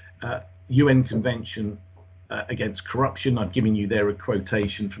the UN Convention against Corruption. I've given you there a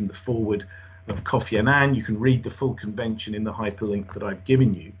quotation from the foreword of Kofi Annan. You can read the full convention in the hyperlink that I've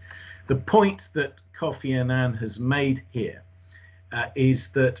given you. The point that Kofi Annan has made here is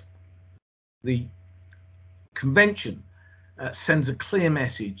that the convention sends a clear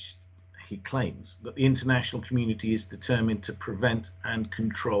message, he claims, that the international community is determined to prevent and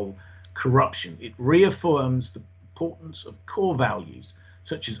control corruption. It reaffirms the importance of core values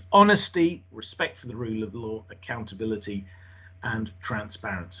such as honesty, respect for the rule of law, accountability, and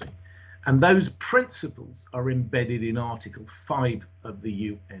transparency. And those principles are embedded in Article 5 of the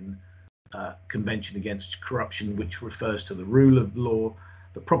UN Convention Against Corruption, which refers to the rule of law,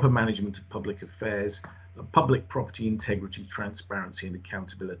 the proper management of public affairs, public property integrity, transparency, and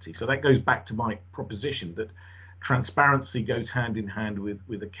accountability. So that goes back to my proposition that transparency goes hand in hand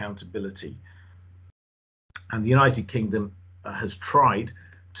with accountability. And the United Kingdom has tried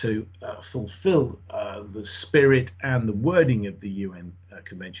to fulfill the spirit and the wording of the UN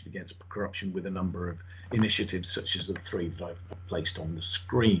Convention Against Corruption with a number of initiatives, such as the 3 that I've placed on the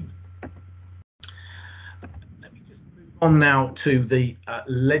screen. Let me just move on now to the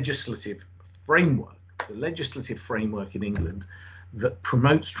legislative framework. The legislative framework in England that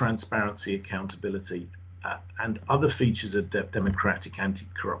promotes transparency, accountability, and other features of democratic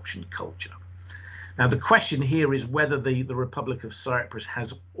anti-corruption culture. Now, the question here is whether the Republic of Cyprus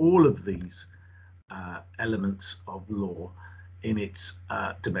has all of these elements of law in its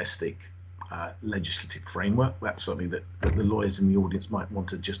domestic legislative framework. That's something that the lawyers in the audience might want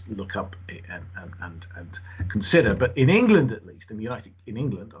to just look up and consider. But in England, at least, in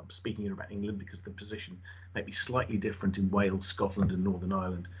England, I'm speaking about England because the position may be slightly different in Wales, Scotland, and Northern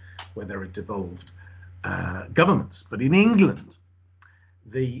Ireland, where there are devolved governments. But in England,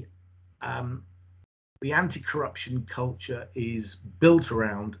 the anti-corruption culture is built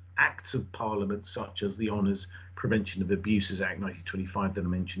around acts of parliament such as the Honours Prevention of Abuses Act 1925 that I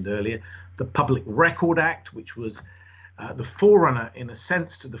mentioned earlier, the Public Record Act, which was the forerunner in a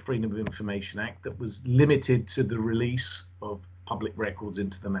sense to the Freedom of Information Act, that was limited to the release of public records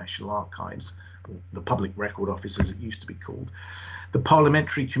into the National Archives, or the Public Record Office as it used to be called. The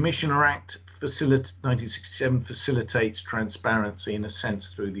Parliamentary Commissioner Act 1967 facilitates transparency in a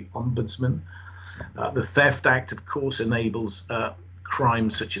sense through the Ombudsman. The Theft Act, of course, enables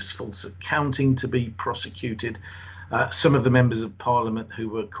crimes such as false accounting to be prosecuted. Some of the members of Parliament who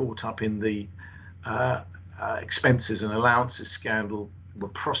were caught up in the expenses and allowances scandal were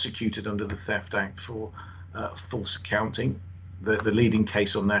prosecuted under the Theft Act for false accounting. The leading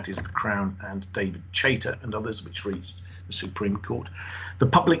case on that is the Crown and David Chater and others, which reached the Supreme Court. The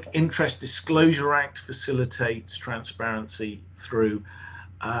Public Interest Disclosure Act facilitates transparency through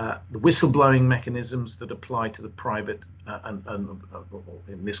the whistleblowing mechanisms that apply to the private and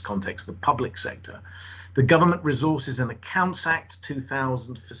in this context, the public sector. The Government Resources and Accounts Act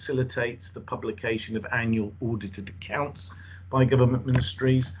 2000 facilitates the publication of annual audited accounts by government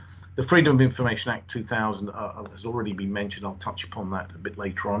ministries. The Freedom of Information Act 2000 has already been mentioned. I'll touch upon that a bit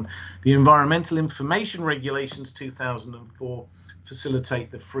later on. The Environmental Information Regulations 2004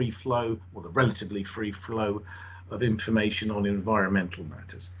 facilitate the free flow, or the relatively free flow, of information on environmental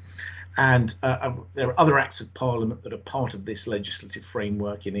matters. And there are other acts of Parliament that are part of this legislative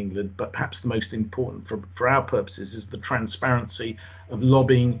framework in England, but perhaps the most important for our purposes is the Transparency of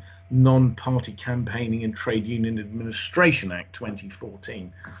Lobbying, Non-Party Campaigning and Trade Union Administration Act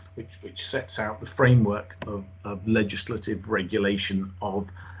 2014, which sets out the framework of legislative regulation of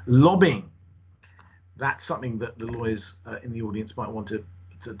lobbying. That's something that the lawyers in the audience might want to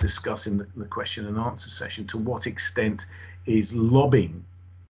discuss in the question and answer session. To what extent is lobbying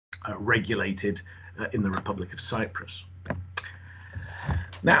regulated in the Republic of Cyprus?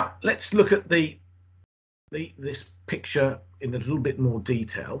 Now, let's look at this picture in a little bit more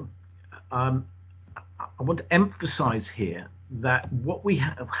detail. I want to emphasize here that what we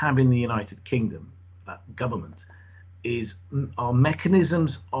have in the United Kingdom government are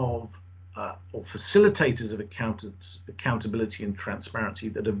mechanisms of or facilitators of accountability and transparency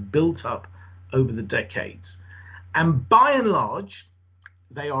that have built up over the decades. And by and large,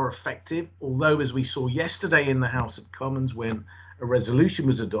 they are effective, although as we saw yesterday in the House of Commons when a resolution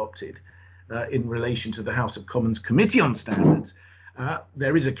was adopted in relation to the House of Commons Committee on Standards,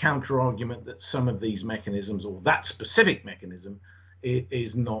 there is a counter argument that some of these mechanisms, or that specific mechanism,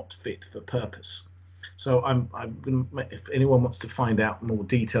 is not fit for purpose. So I'm going to, if anyone wants to find out more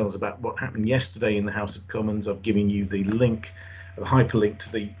details about what happened yesterday in the House of Commons, I've given you the link, the hyperlink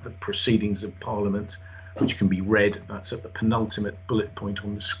to the proceedings of Parliament, which can be read. That's at the penultimate bullet point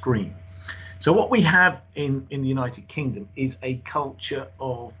on the screen. So what we have in the United Kingdom is a culture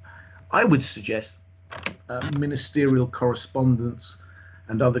of, I would suggest, ministerial correspondence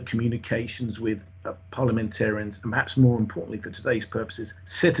and other communications with parliamentarians, and perhaps more importantly for today's purposes,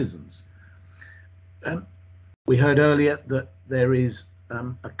 citizens. We heard earlier that there is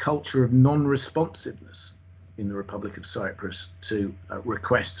a culture of non-responsiveness in the Republic of Cyprus to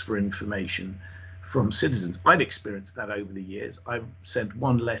requests for information from citizens. I've experienced that over the years. I've sent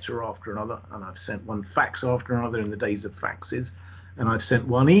one letter after another, and I've sent one fax after another in the days of faxes, and I've sent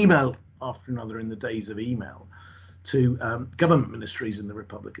one email after another in the days of email to government ministries in the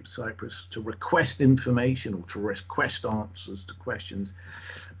Republic of Cyprus to request information or to request answers to questions,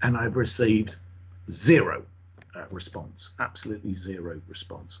 and I've received zero response, absolutely zero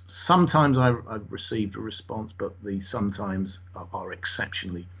response. Sometimes I've received a response, but the sometimes are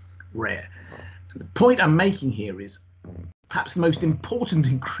exceptionally rare. The point I'm making here is perhaps the most important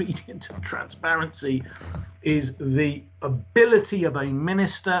ingredient of transparency is the ability of a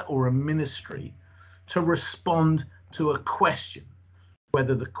minister or a ministry to respond to a question,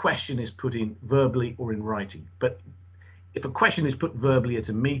 whether the question is put in verbally or in writing. But if a question is put verbally at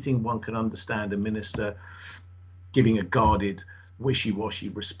a meeting, one can understand a minister giving a guarded, wishy-washy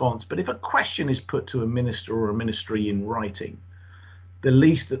response. But if a question is put to a minister or a ministry in writing, the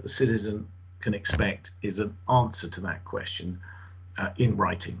least that the citizen can expect is an answer to that question in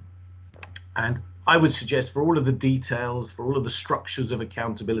writing. And I would suggest, for all of the details, for all of the structures of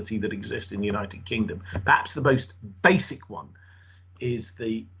accountability that exist in the United Kingdom, perhaps the most basic one is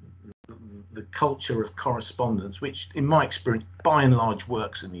the culture of correspondence, which in my experience by and large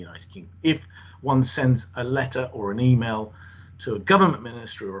works in the United Kingdom. If one sends a letter or an email to a government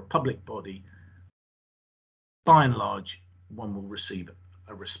ministry or a public body, by and large one will receive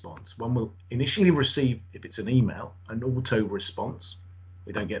a response. One will initially receive, if it's an email, an auto response.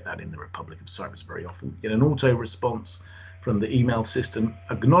 We don't get that in the Republic of Cyprus very often. We get an auto response from the email system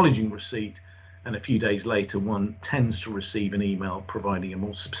acknowledging receipt, and a few days later one tends to receive an email providing a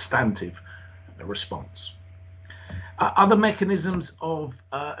more substantive response. Other mechanisms of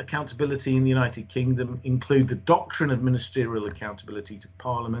accountability in the United Kingdom include the doctrine of ministerial accountability to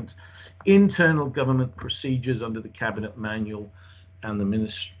Parliament, internal government procedures under the Cabinet Manual and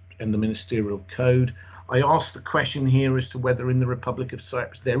the Ministerial Code. I asked the question here as to whether in the Republic of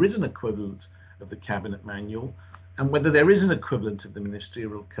Cyprus there is an equivalent of the Cabinet Manual, and whether there is an equivalent of the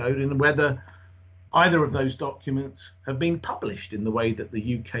Ministerial Code, and whether either of those documents have been published in the way that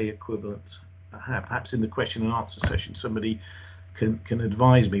the UK equivalents have. Perhaps in the question and answer session somebody can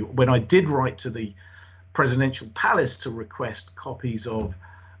advise me. When I did write to the Presidential Palace to request copies of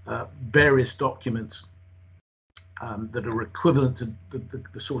various documents that are equivalent to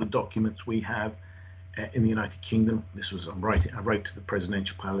the sort of documents we have in the United Kingdom, this was I wrote to the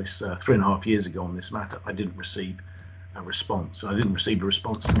Presidential Palace 3.5 years ago on this matter. I didn't receive a response. I didn't receive a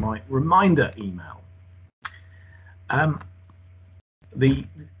response to my reminder email.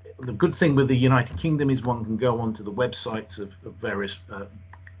 The good thing with the United Kingdom is one can go onto the websites of various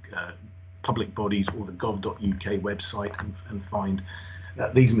public bodies or the gov.uk website and find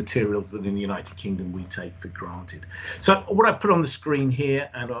these materials that in the United Kingdom we take for granted. So what I put on the screen here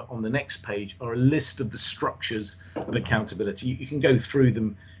and on the next page are a list of the structures of accountability. You can go through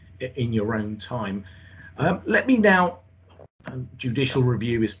them in your own time. Let me now, judicial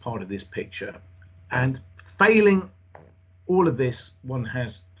review is part of this picture, and failing all of this, one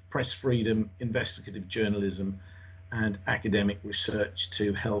has press freedom, investigative journalism, and academic research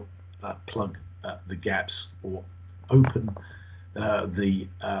to help plug the gaps or open the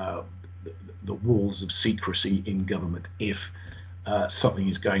walls of secrecy in government if something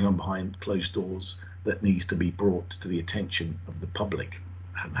is going on behind closed doors that needs to be brought to the attention of the public.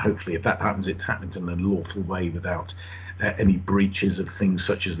 And hopefully if that happens, it happens in a lawful way without any breaches of things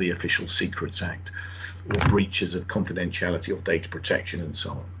such as the Official Secrets Act or breaches of confidentiality or data protection and so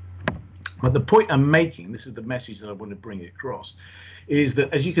on. But the point I'm making, this is the message that I want to bring across, is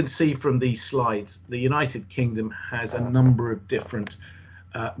that as you can see from these slides, the United Kingdom has a number of different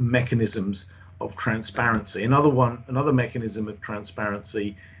mechanisms of transparency. Another mechanism of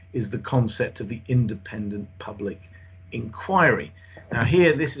transparency is the concept of the independent public inquiry. Now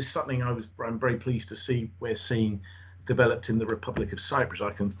here, this is something I'm very pleased to see we're seeing developed in the Republic of Cyprus.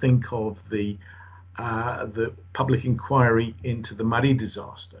 I can think of the public inquiry into the Mari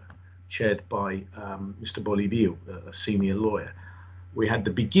disaster, chaired by Mr. Boliviu, a senior lawyer. We had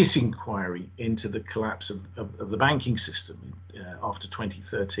the Begis inquiry into the collapse of the banking system after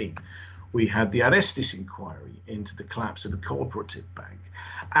 2013. We had the Arestis inquiry into the collapse of the cooperative bank.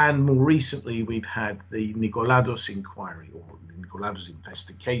 And more recently, we've had the Nikolados inquiry, or the Nikolados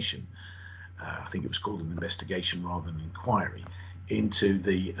investigation. I think it was called an investigation rather than an inquiry, into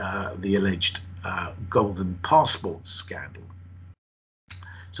the alleged golden passport scandal.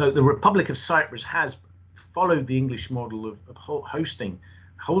 So the Republic of Cyprus has followed the English model of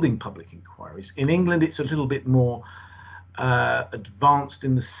holding public inquiries. In England, it's a little bit more advanced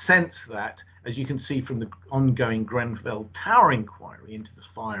in the sense that, as you can see from the ongoing Grenfell Tower inquiry into the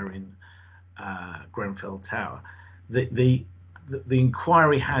fire in Grenfell Tower, the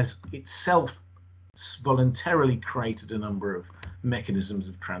inquiry has itself voluntarily created a number of mechanisms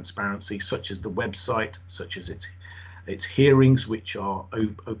of transparency, such as the website, such as its hearings, which are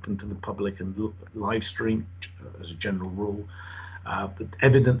open to the public and live streamed as a general rule. The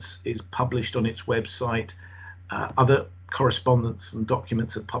evidence is published on its website. Other correspondence and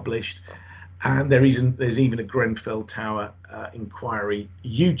documents are published, and there's even a Grenfell Tower inquiry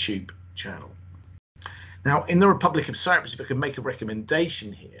YouTube channel. Now, in the Republic of Cyprus, if I can make a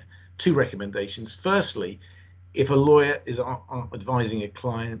recommendation here, two recommendations. Firstly, if a lawyer is advising a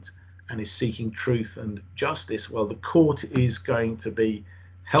client and is seeking truth and justice, well, the court is going to be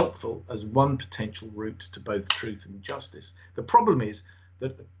helpful as one potential route to both truth and justice. The problem is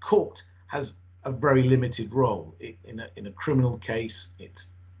that the court has a very limited role. In a criminal case, it's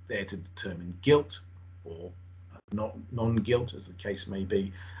there to determine guilt or non-guilt, as the case may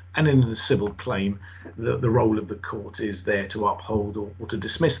be. And in a civil claim, the role of the court is there to uphold or to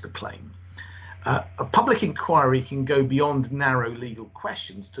dismiss the claim. A public inquiry can go beyond narrow legal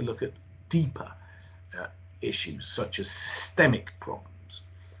questions to look at deeper issues, such as systemic problems,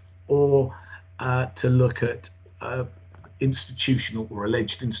 or to look at institutional or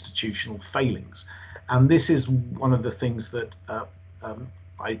alleged institutional failings. And this is one of the things that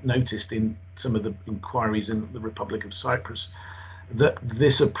I noticed in some of the inquiries in the Republic of Cyprus, that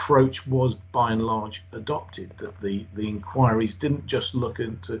this approach was by and large adopted, that the inquiries didn't just look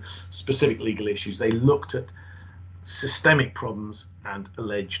into specific legal issues, they looked at systemic problems and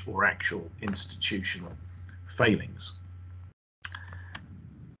alleged or actual institutional failings.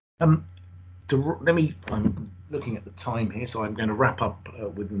 I'm looking at the time here, so I'm going to wrap up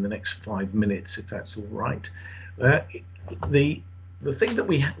within the next 5 minutes, if that's all right. The thing that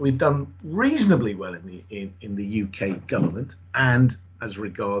we've done reasonably well in the UK government, and as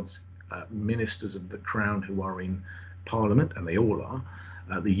regards ministers of the Crown who are in Parliament, and they all are,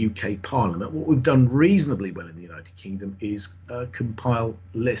 the UK Parliament, what we've done reasonably well in the United Kingdom is compile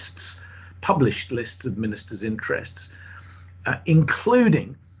lists, published lists of ministers' interests,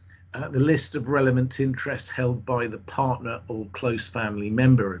 including the list of relevant interests held by the partner or close family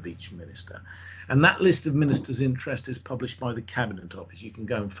member of each minister. And that list of ministers' interests is published by the Cabinet Office. You can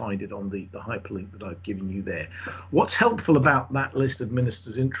go and find it on the hyperlink that I've given you there. What's helpful about that list of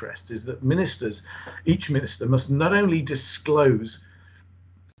ministers' interests is that each minister must not only disclose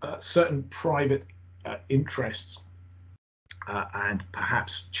certain private interests and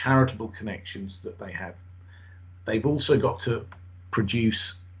perhaps charitable connections that they have, they've also got to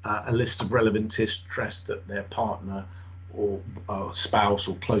produce a list of relevant interests that their partner or spouse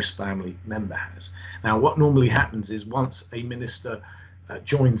or close family member has. Now, what normally happens is once a minister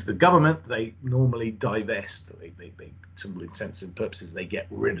joins the government, they normally divest. They to all intents and purposes, they get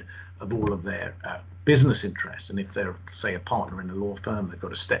rid of all of their business interests. And if they're, say, a partner in a law firm, they've got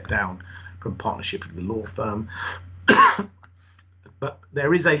to step down from partnership with the law firm. But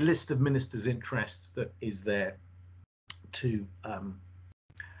there is a list of ministers' interests that is there to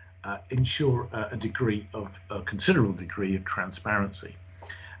ensure a considerable degree of transparency.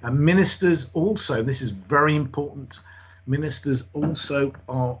 Ministers also, this is very important, ministers also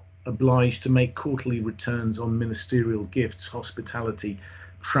are obliged to make quarterly returns on ministerial gifts, hospitality,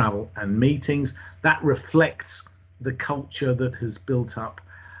 travel and meetings. That reflects the culture that has built up,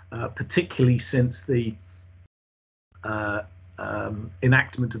 particularly since the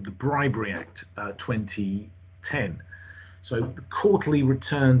enactment of the Bribery Act 2010. So the quarterly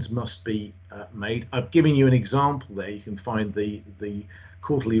returns must be made. I've given you an example there. You can find the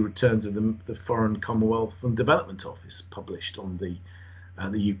quarterly returns of the Foreign, Commonwealth and Development Office published on the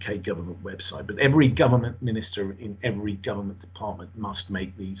UK government website. But every government minister in every government department must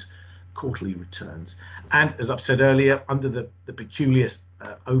make these quarterly returns. And as I've said earlier, under the peculiar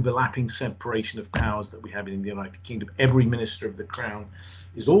overlapping separation of powers that we have in the United Kingdom, every minister of the Crown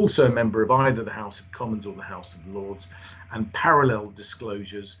is also a member of either the House of Commons or the House of Lords, and parallel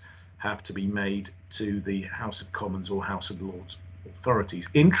disclosures have to be made to the House of Commons or House of Lords authorities.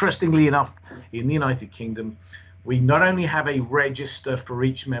 Interestingly enough, in the United Kingdom, we not only have a register for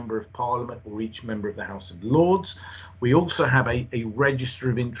each member of Parliament or each member of the House of Lords, we also have a register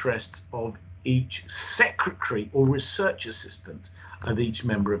of interests of each secretary or research assistant of each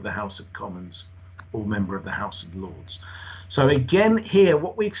member of the House of Commons or member of the House of Lords. So again, here,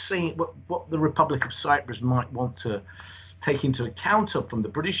 what we've seen, what the Republic of Cyprus might want to take into account of from the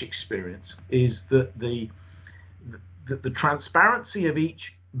British experience is that the transparency of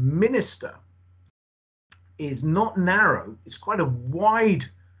each minister is not narrow, it's quite a wide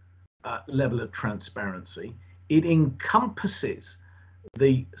level of transparency. It encompasses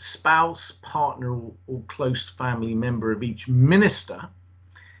the spouse, partner, or close family member of each minister,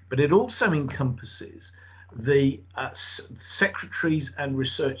 but it also encompasses the secretaries and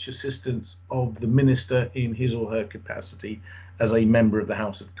research assistants of the minister in his or her capacity as a member of the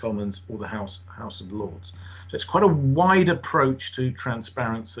House of Commons or the House of Lords. So it's quite a wide approach to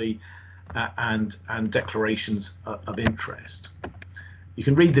transparency and declarations of interest. You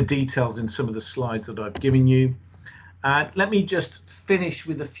can read the details in some of the slides that I've given you. Let me just finish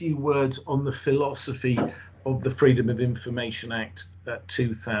with a few words on the philosophy of the Freedom of Information Act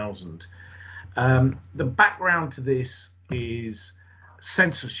 2000. The background to this is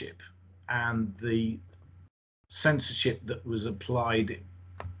censorship, and the censorship that was applied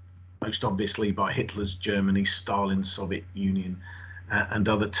most obviously by Hitler's Germany, Stalin's Soviet Union, and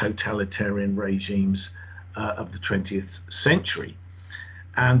other totalitarian regimes of the 20th century.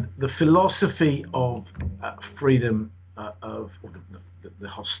 And the philosophy of freedom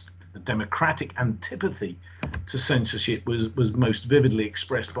the democratic antipathy to censorship was most vividly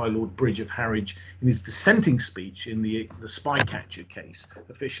expressed by Lord Bridge of Harwich in his dissenting speech in the Spycatcher case,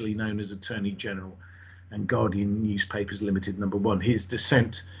 officially known as Attorney General and Guardian Newspapers Limited #1. His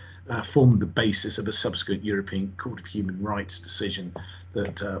dissent formed the basis of a subsequent European Court of Human Rights decision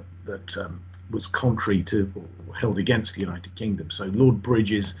that was contrary to or held against the United Kingdom. So Lord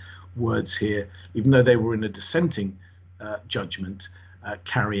Bridge's words here, even though they were in a dissenting judgment,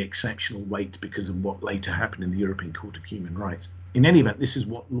 carry exceptional weight because of what later happened in the European Court of Human Rights. In any event, this is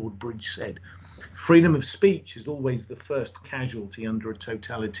what Lord Bridge said. Freedom of speech is always the first casualty under a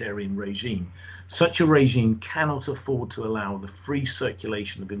totalitarian regime. Such a regime cannot afford to allow the free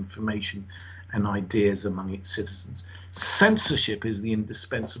circulation of information and ideas among its citizens. Censorship is the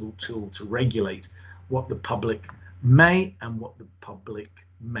indispensable tool to regulate what the public may and what the public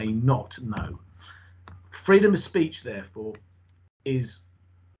may not know. Freedom of speech, therefore, is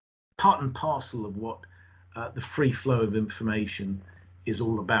part and parcel of what the free flow of information is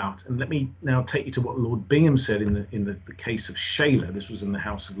all about. And let me now take you to what Lord Bingham said in the case of Shayla. This was in the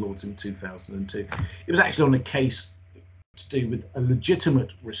House of Lords in 2002. It was actually on a case to do with a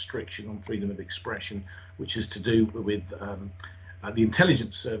legitimate restriction on freedom of expression, which is to do with the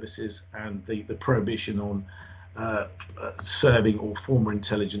intelligence services and the prohibition on serving or former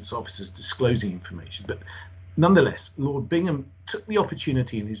intelligence officers disclosing information. But nonetheless, Lord Bingham took the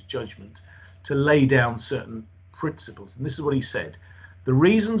opportunity in his judgment to lay down certain principles. And this is what he said: the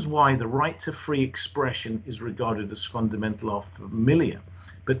reasons why the right to free expression is regarded as fundamental are familiar,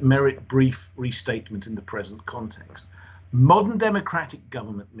 but merit brief restatement in the present context. Modern democratic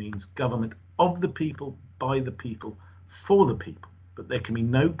government means government of the people, by the people, for the people. But there can be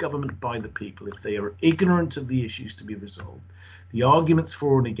no government by the people if they are ignorant of the issues to be resolved, the arguments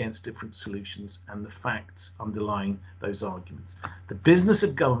for and against different solutions, and the facts underlying those arguments. The business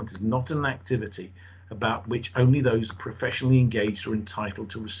of government is not an activity about which only those professionally engaged are entitled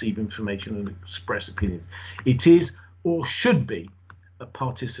to receive information and express opinions. It is, or should be, a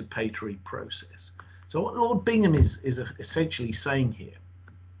participatory process. So what Lord Bingham is essentially saying here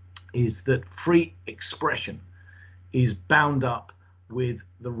is that free expression is bound up with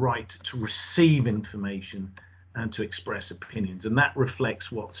the right to receive information and to express opinions. And that reflects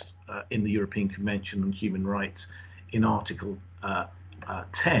what's in the European Convention on Human Rights in Article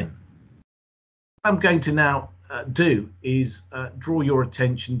 10. What I'm going to now do is draw your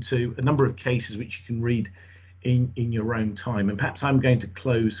attention to a number of cases which you can read in your own time. And perhaps I'm going to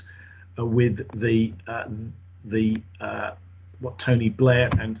close with what Tony Blair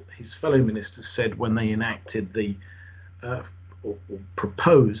and his fellow ministers said when they enacted the or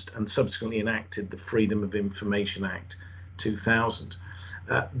proposed and subsequently enacted the Freedom of Information Act 2000.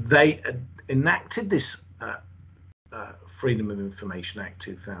 They enacted this Freedom of Information Act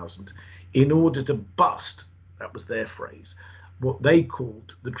 2000 in order to bust, that was their phrase, what they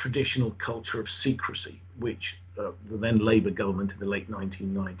called the traditional culture of secrecy, which the then Labour government in the late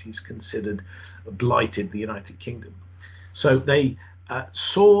 1990s considered blighted the United Kingdom. So they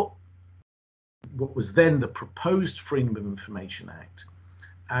saw what was then the proposed Freedom of Information Act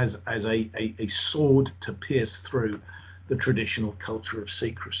as a sword to pierce through the traditional culture of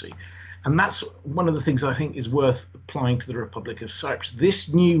secrecy. And that's one of the things I think is worth applying to the Republic of Cyprus.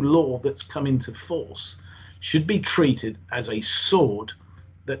 This new law that's come into force should be treated as a sword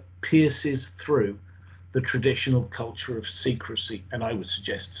that pierces through the traditional culture of secrecy, and I would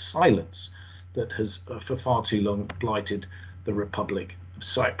suggest silence, that has for far too long blighted the Republic of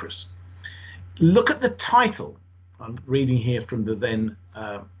Cyprus. Look at the title. I'm reading here from the then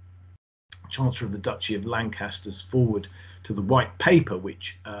Chancellor of the Duchy of Lancaster's forward to the white paper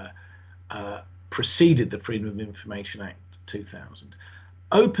which preceded the Freedom of Information Act 2000.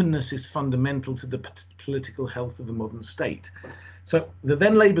 Openness is fundamental to the political health of the modern state. So the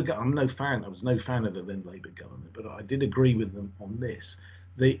then Labour government, I was no fan of the then Labour government, but I did agree with them on this.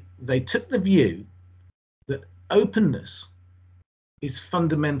 They took the view that openness is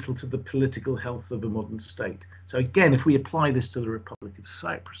fundamental to the political health of a modern state. So again, if we apply this to the Republic of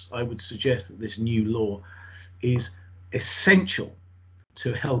Cyprus, I would suggest that this new law is essential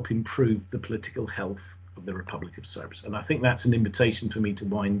to help improve the political health of the Republic of Cyprus. And I think that's an invitation for me to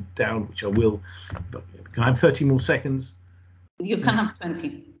wind down, which I will. But can I have 30 more seconds? You can have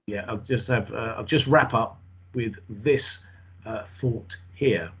 20. Yeah, I'll just wrap up with this thought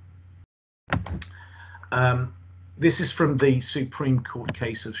here. This is from the Supreme Court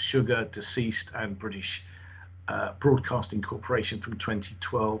case of Sugar, Deceased and British Broadcasting Corporation from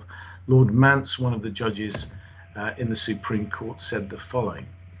 2012. Lord Mance, one of the judges in the Supreme Court, said the following,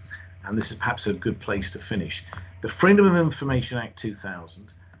 and this is perhaps a good place to finish. The Freedom of Information Act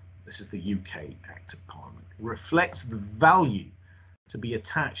 2000, this is the UK Act of Parliament, reflects the value to be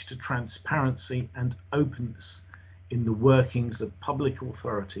attached to transparency and openness in the workings of public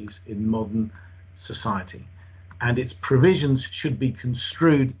authorities in modern society, and its provisions should be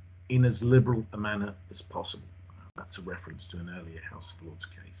construed in as liberal a manner as possible. That's a reference to an earlier House of Lords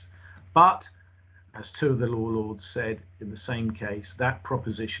case. But, as two of the law lords said in the same case, that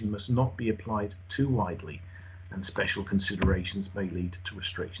proposition must not be applied too widely, and special considerations may lead to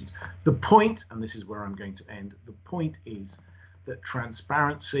restrictions. The point, and this is where I'm going to end, the point is that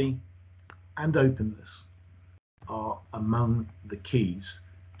transparency and openness are among the keys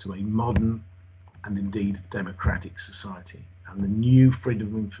to a modern and indeed democratic society. And the new Freedom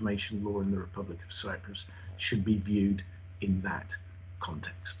of Information law in the Republic of Cyprus should be viewed in that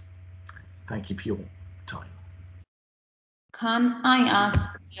context. Thank you for your time. Can I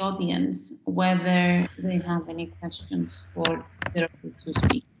ask the audience whether they have any questions for the two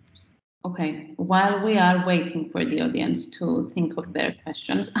speakers? Okay, while we are waiting for the audience to think of their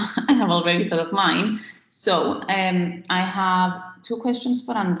questions, I have already thought of mine. So I have two questions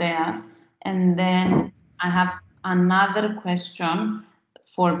for Andreas, and then I have another question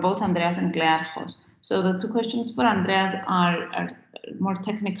for both Andreas and Klearchos. So the two questions for Andreas are more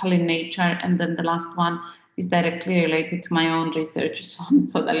technical in nature, and then the last one is directly related to my own research, so I'm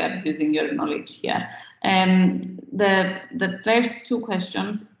totally abusing your knowledge here. The first two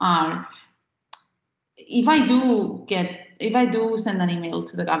questions are, if I do send an email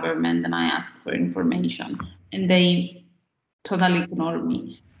to the government and I ask for information and they totally ignore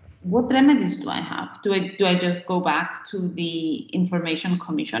me, what remedies do I have? Do I just go back to the information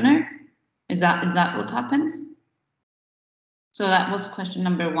commissioner? Is that what happens? So that was question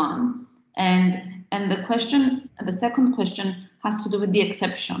number one. And the second question has to do with the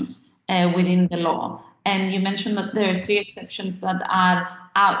exceptions within the law. And you mentioned that there are three exceptions that are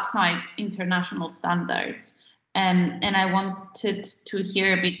outside international standards. And I wanted to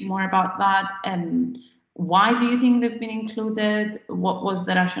hear a bit more about that. Why do you think they've been included? What was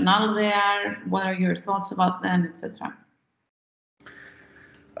the rationale there? What are your thoughts about them, etc.?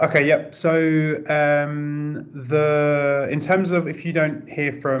 Okay, yep. So in terms of if you don't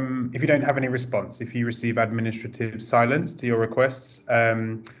have any response, if you receive administrative silence to your requests,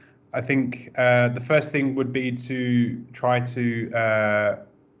 I think the first thing would be to try to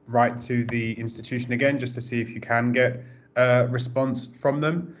write to the institution again, just to see if you can get a response from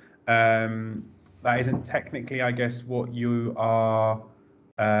them. That isn't technically, I guess, what you are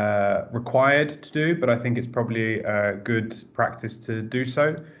required to do, but I think it's probably a good practice to do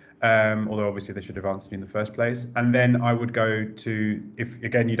so. Although obviously they should have answered you in the first place. And then I would go to, if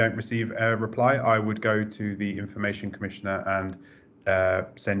again you don't receive a reply, I would go to the Information Commissioner and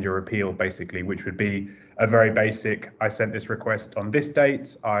send your appeal, basically, which would be a very basic, I sent this request on this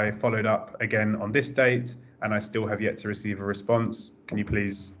date, I followed up again on this date, and I still have yet to receive a response. Can you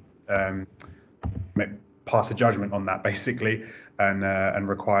please pass a judgment on that basically, and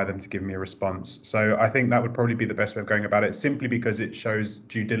require them to give me a response. So I think that would probably be the best way of going about it, simply because it shows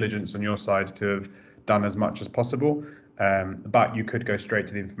due diligence on your side to have done as much as possible. But you could go straight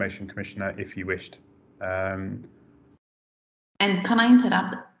to the Information Commissioner if you wished. And can I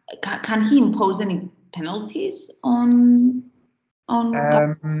interrupt? Can he impose any penalties on or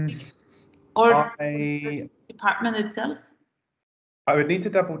the department itself? I would need to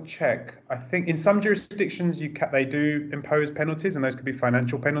double check. I think in some jurisdictions they do impose penalties, and those could be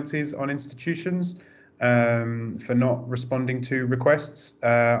financial penalties on institutions for not responding to requests.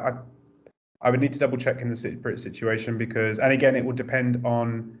 I would need to double check in the separate situation because, and again, it will depend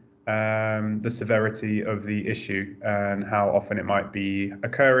on the severity of the issue and how often it might be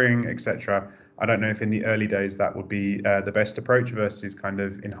occurring, etc. I don't know if in the early days that would be the best approach versus kind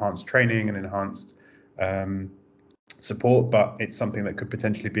of enhanced training and enhanced support, but it's something that could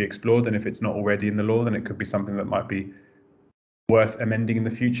potentially be explored. And if it's not already in the law, then it could be something that might be worth amending in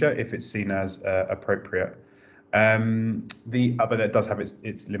the future if it's seen as appropriate. But it does have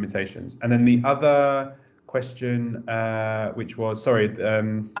its limitations. And then the other question, which was, sorry,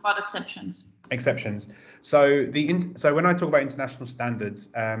 about exceptions. Exceptions. So when I talk about international standards,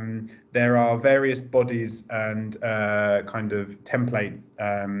 there are various bodies and kind of template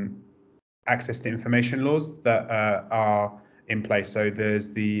access to information laws that are in place. So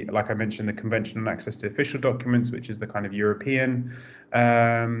there's like I mentioned, the Convention on Access to Official Documents, which is the kind of European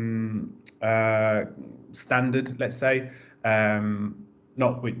standard, let's say.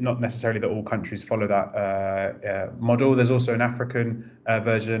 Not necessarily that all countries follow that model. There's also an African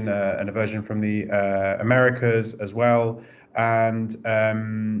version and a version from the Americas as well. And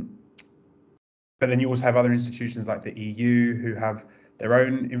but then you also have other institutions like the EU who have their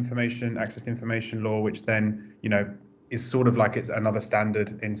own access to information law, which then, is sort of like it's another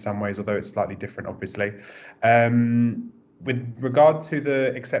standard in some ways, although it's slightly different, obviously. With regard to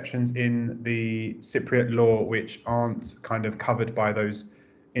the exceptions in the Cypriot law, which aren't kind of covered by those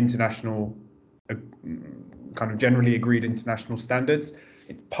international, kind of generally agreed international standards,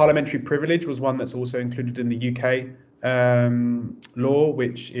 parliamentary privilege was one that's also included in the UK law,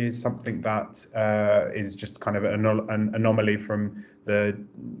 which is something that is just kind of an anomaly from the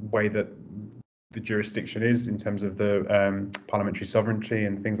way that the jurisdiction is in terms of the parliamentary sovereignty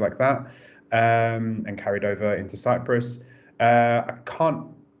and things like that, and carried over into Cyprus.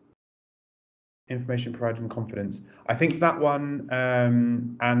 Information provided in confidence. I think that one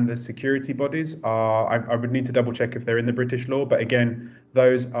and the security bodies are, I would need to double check if they're in the British law, but again,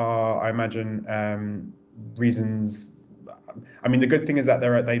 those are, I imagine, reasons. I mean, the good thing is that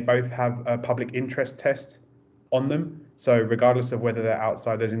they both have a public interest test on them. So regardless of whether they're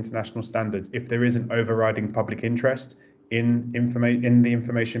outside those international standards, if there is an overriding public interest in the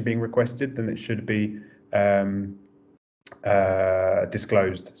information being requested, then it should be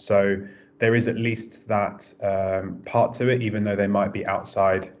disclosed. So there is at least that part to it, even though they might be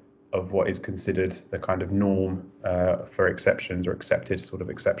outside of what is considered the kind of norm for exceptions or accepted sort of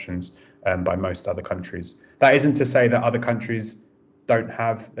exceptions by most other countries. That isn't to say that other countries don't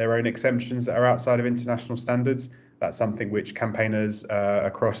have their own exemptions that are outside of international standards. That's something which campaigners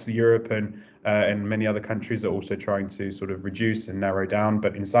across Europe and in many other countries are also trying to sort of reduce and narrow down.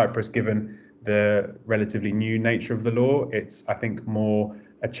 But in Cyprus, given the relatively new nature of the law, it's, I think, more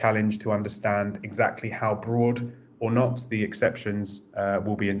a challenge to understand exactly how broad or not the exceptions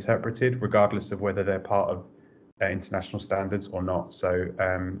will be interpreted, regardless of whether they're part of international standards or not. So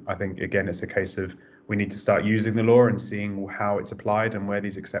I think, again, it's a case of we need to start using the law and seeing how it's applied and where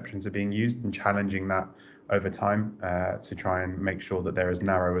these exceptions are being used and challenging that over time to try and make sure that they're as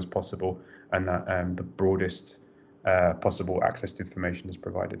narrow as possible and that the broadest possible access to information is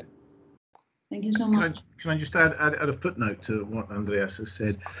provided. Thank you so much. Can I just add a footnote to what Andreas has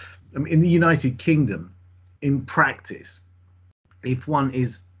said? In the United Kingdom, in practice, if one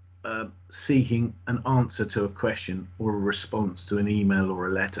is seeking an answer to a question or a response to an email or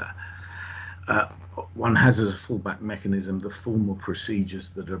a letter, one has as a fallback mechanism the formal procedures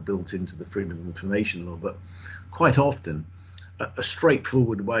that are built into the Freedom of Information Law, but quite often a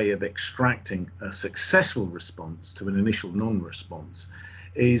straightforward way of extracting a successful response to an initial non-response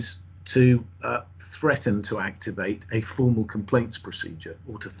is to threaten to activate a formal complaints procedure,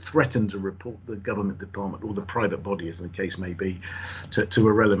 or to threaten to report the government department or the private body, as the case may be, to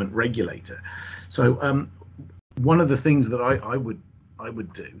a relevant regulator. So one of the things that I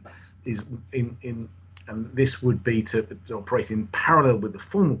would do is and this would be to operate in parallel with the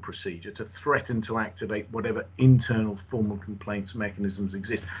formal procedure, to threaten to activate whatever internal formal complaints mechanisms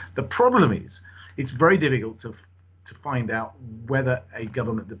exist. The problem is it's very difficult to find out whether a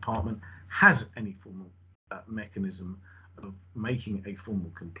government department has any formal mechanism of making a formal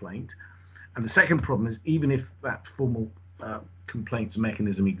complaint. And the second problem is, even if that formal complaints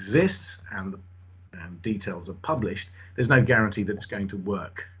mechanism exists and details are published, there's no guarantee that it's going to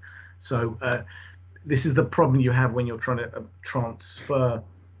work. So this is the problem you have when you're trying to transfer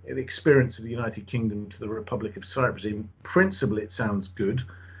the experience of the United Kingdom to the Republic of Cyprus. In principle, it sounds good,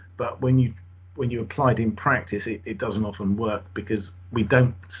 but when you apply it in practice, it doesn't often work, because we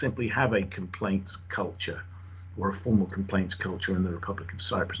don't simply have a complaints culture or a formal complaints culture in the Republic of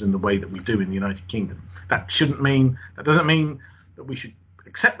Cyprus in the way that we do in the United Kingdom. That doesn't mean that we should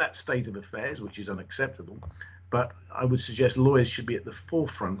accept that state of affairs, which is unacceptable, but I would suggest lawyers should be at the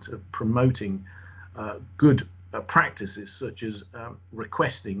forefront of promoting good practices, such as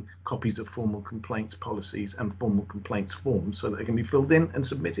requesting copies of formal complaints policies and formal complaints forms, so that they can be filled in and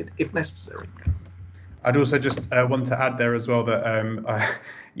submitted if necessary. I'd also just want to add there as well that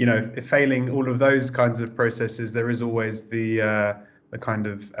if failing all of those kinds of processes, there is always the kind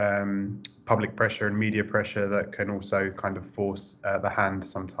of public pressure and media pressure that can also kind of force the hand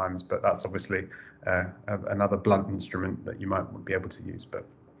sometimes. But that's obviously another blunt instrument that you might be able to use. But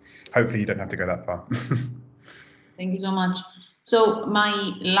hopefully you don't have to go that far. Thank you so much. So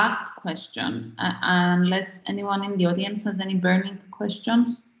my last question, unless anyone in the audience has any burning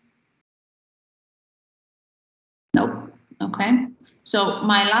questions. Nope. Okay. So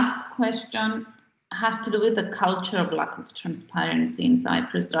my last question has to do with the culture of lack of transparency in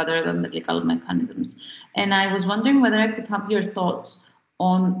Cyprus rather than the legal mechanisms. And I was wondering whether I could have your thoughts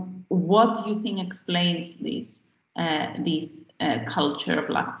on what you think explains this culture of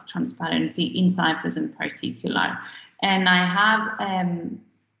lack of transparency in Cyprus in particular. And I have a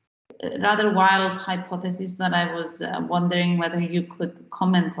rather wild hypothesis that I was wondering whether you could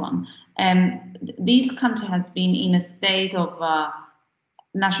comment on. This country has been in a state of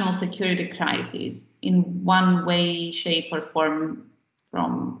national security crisis in one way, shape, or form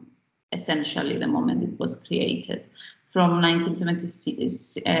from essentially the moment it was created, from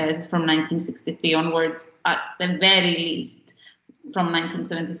 1963 onwards, at the very least, from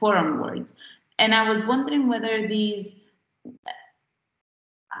 1974 onwards. And I was wondering whether this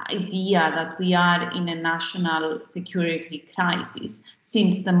idea that we are in a national security crisis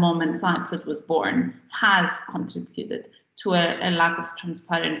since the moment Cyprus was born has contributed to a lack of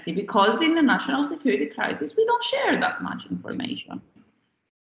transparency, because in the national security crisis, we don't share that much information.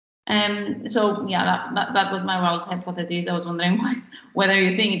 So yeah, that was my wild hypothesis. I was wondering whether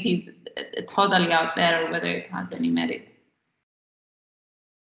you think it is totally out there or whether it has any merit.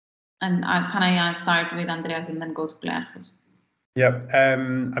 And can I start with Andreas and then go to Klearchos? Yep.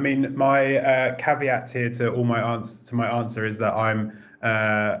 I mean, my caveat here to all my answer is that I'm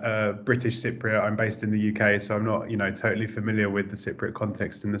a British Cypriot. I'm based in the UK, so I'm not, totally familiar with the Cypriot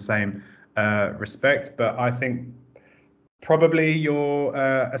context in the same respect. But I think probably your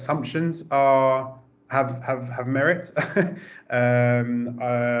assumptions have merit, and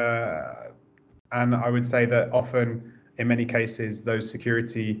I would say that often, in many cases, those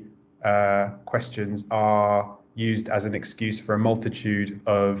security questions are used as an excuse for a multitude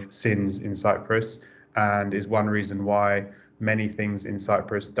of sins in Cyprus, and is one reason why many things in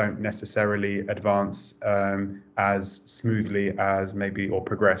Cyprus don't necessarily advance as smoothly as or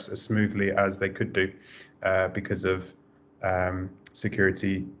progress as smoothly as they could do, because of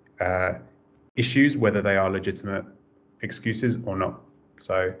security issues, whether they are legitimate excuses or not.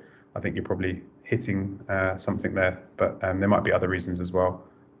 So I think you're probably hitting something there, but there might be other reasons as well.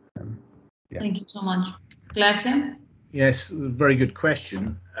 Yeah. Thank you so much. Klearchos? Yes, very good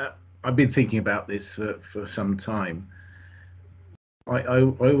question. I've been thinking about this for some time. I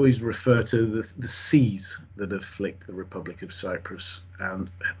always refer to the seas that afflict the Republic of Cyprus and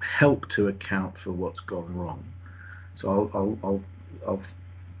help to account for what's gone wrong. So I'll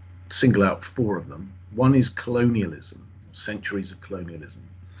single out four of them. One is colonialism, centuries of colonialism.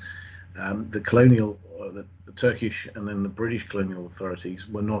 The Turkish and then the British colonial authorities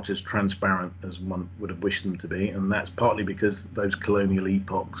were not as transparent as one would have wished them to be, and that's partly because those colonial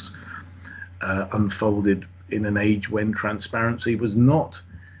epochs unfolded in an age when transparency was not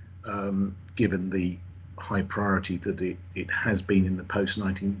given the high priority that it has been in the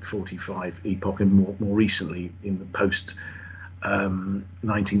post-1945 epoch, and more recently in the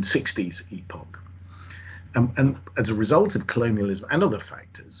post-1960s epoch. And as a result of colonialism and other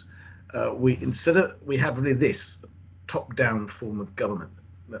factors, we have really this top-down form of government.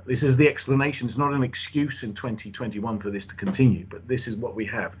 This is the explanation. It's not an excuse in 2021 for this to continue, but this is what we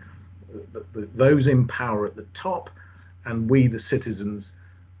have. Those in power at the top, and we, the citizens,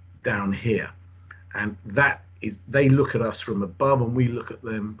 down here. And that is, they look at us from above and we look at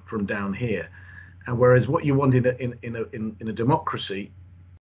them from down here. And whereas what you want in a democracy,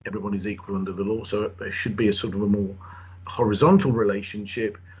 everyone is equal under the law, so there should be a sort of a more horizontal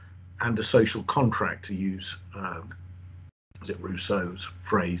relationship and a social contract, to use is it Rousseau's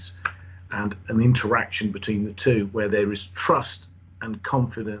phrase, and an interaction between the two where there is trust and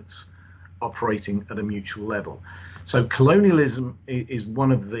confidence operating at a mutual level. So colonialism is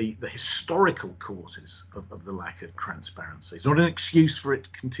one of the historical causes of the lack of transparency. It's not an excuse for it to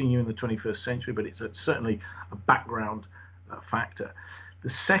continue in the 21st century, but it's certainly a background factor. The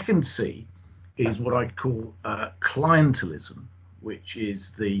second C is what I call clientelism, which is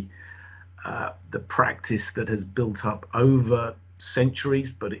the practice that has built up over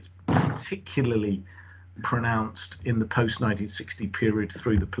centuries, but it's particularly pronounced in the post-1960 period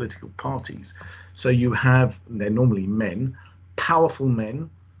through the political parties. So you have, they're normally men, powerful men,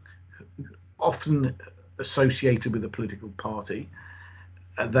 often associated with a political party.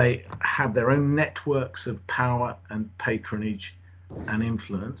 They have their own networks of power and patronage and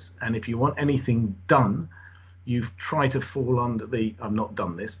influence. And if you want anything done, you try to fall under the, I've not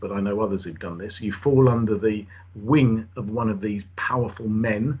done this, but I know others who've done this, you fall under the wing of one of these powerful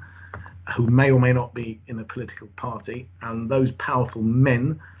men who may or may not be in a political party, and those powerful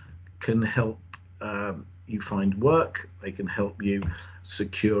men can help you find work, they can help you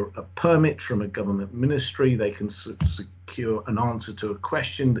secure a permit from a government ministry, they can secure an answer to a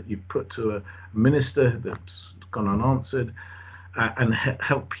question that you've put to a minister that's gone unanswered, and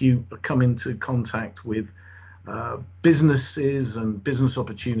help you come into contact with businesses and business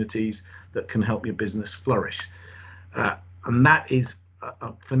opportunities that can help your business flourish. And that is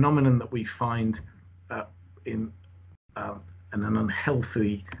a phenomenon that we find in an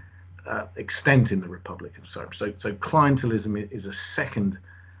unhealthy extent in the Republic of Cyprus. So clientelism is a second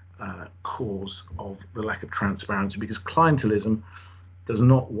cause of the lack of transparency, because clientelism does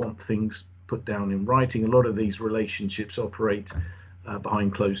not want things put down in writing. A lot of these relationships operate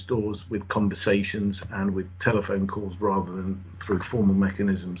behind closed doors with conversations and with telephone calls rather than through formal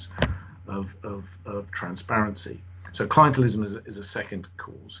mechanisms of transparency. So clientelism is a second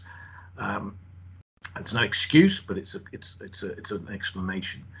cause. It's no excuse, but it's an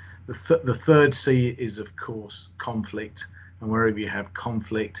explanation. The third C is, of course, conflict, and wherever you have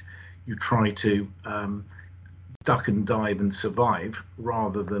conflict, you try to duck and dive and survive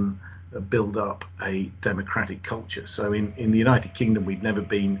rather than build up a democratic culture. So in the United Kingdom, we've never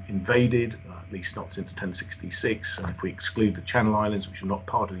been invaded, at least not since 1066, and if we exclude the Channel Islands, which are not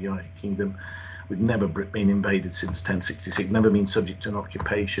part of the United Kingdom, we've never been invaded since 1066, never been subject to an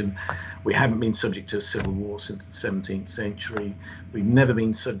occupation. We haven't been subject to a civil war since the 17th century. We've never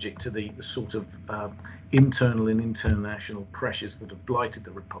been subject to the sort of internal and international pressures that have blighted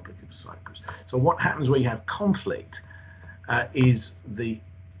the Republic of Cyprus. So what happens when you have conflict is the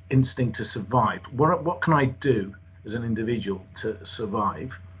instinct to survive. What can I do as an individual to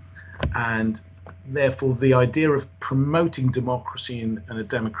survive? And therefore the idea of promoting democracy and a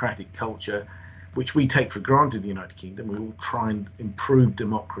democratic culture, which we take for granted in the United Kingdom, we all try and improve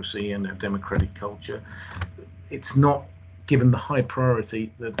democracy and a democratic culture, it's not given the high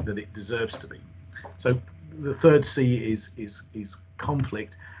priority that it deserves to be. So the third C is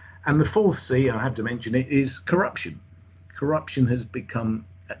conflict, and the fourth C, and I have to mention it, is corruption. Corruption has become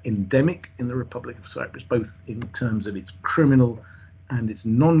endemic in the Republic of Cyprus, both in terms of its criminal and its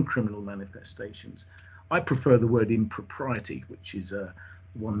non-criminal manifestations. I prefer the word impropriety, which is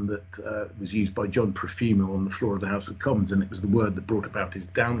one that was used by John Profumo on the floor of the House of Commons, and it was the word that brought about his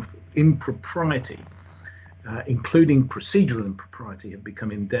downfall. Impropriety, including procedural impropriety, have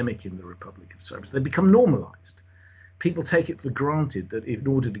become endemic in the Republic of Cyprus. They've become normalized. People take it for granted that in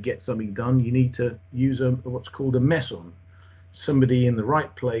order to get something done, you need to use what's called a meson, somebody in the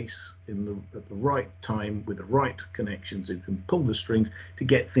right place at the right time with the right connections who can pull the strings to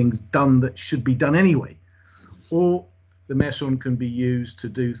get things done that should be done anyway. Or the meson can be used to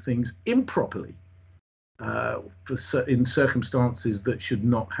do things improperly in circumstances that should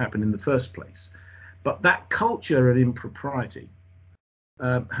not happen in the first place. But that culture of impropriety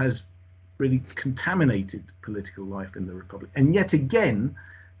has really contaminated political life in the Republic. And yet again,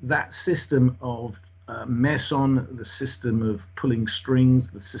 that system of meson, the system of pulling strings,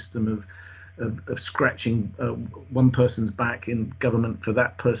 the system of scratching one person's back in government for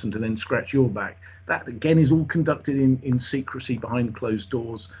that person to then scratch your back, that again is all conducted in secrecy behind closed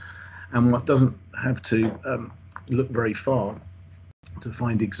doors, and one doesn't have to look very far to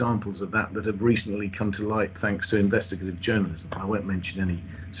find examples of that have recently come to light thanks to investigative journalism. I won't mention any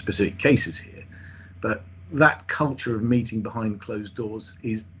specific cases here, but that culture of meeting behind closed doors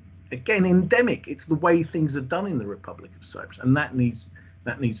is again endemic. It's the way things are done in the Republic of Cyprus, and that needs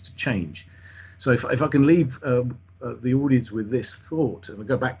to change. So if I can leave the audience with this thought, and I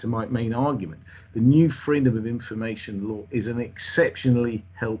go back to my main argument, the new Freedom of Information Law is an exceptionally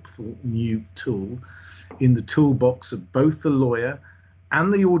helpful new tool in the toolbox of both the lawyer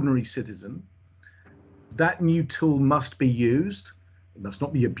and the ordinary citizen. That new tool must be used. It must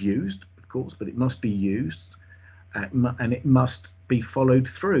not be abused, of course, but it must be used, and it must be followed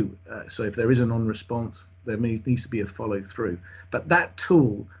through. So if there is a non-response, there needs to be a follow through. But that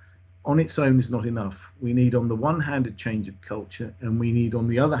tool on its own is not enough. We need, on the one hand, a change of culture, and we need, on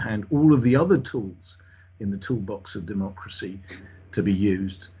the other hand, all of the other tools in the toolbox of democracy to be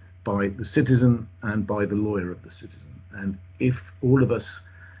used by the citizen and by the lawyer of the citizen. And if all of us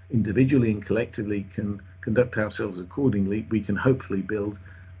individually and collectively can conduct ourselves accordingly, we can hopefully build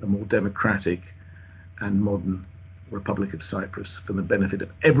a more democratic and modern Republic of Cyprus for the benefit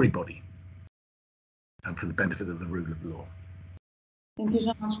of everybody and for the benefit of the rule of law. Thank you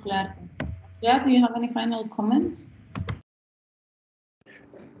so much, Claire. Yeah, do you have any final comments?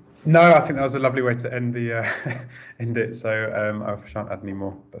 No, I think that was a lovely way to end the end it. So I shan't add any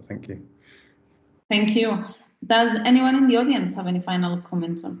more, but thank you. Thank you. Does anyone in the audience have any final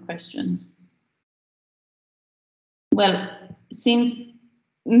comments or questions? Well, since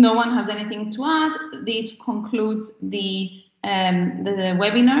no one has anything to add, this concludes the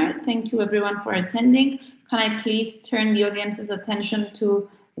webinar. Thank you everyone for attending. Can I please turn the audience's attention to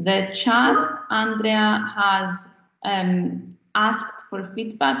the chat? Andrea has asked for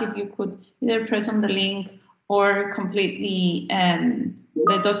feedback. If you could either press on the link or complete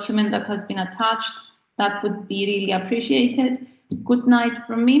the document that has been attached, that would be really appreciated. Good night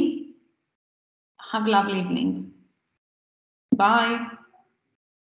from me. Have a lovely evening. Bye.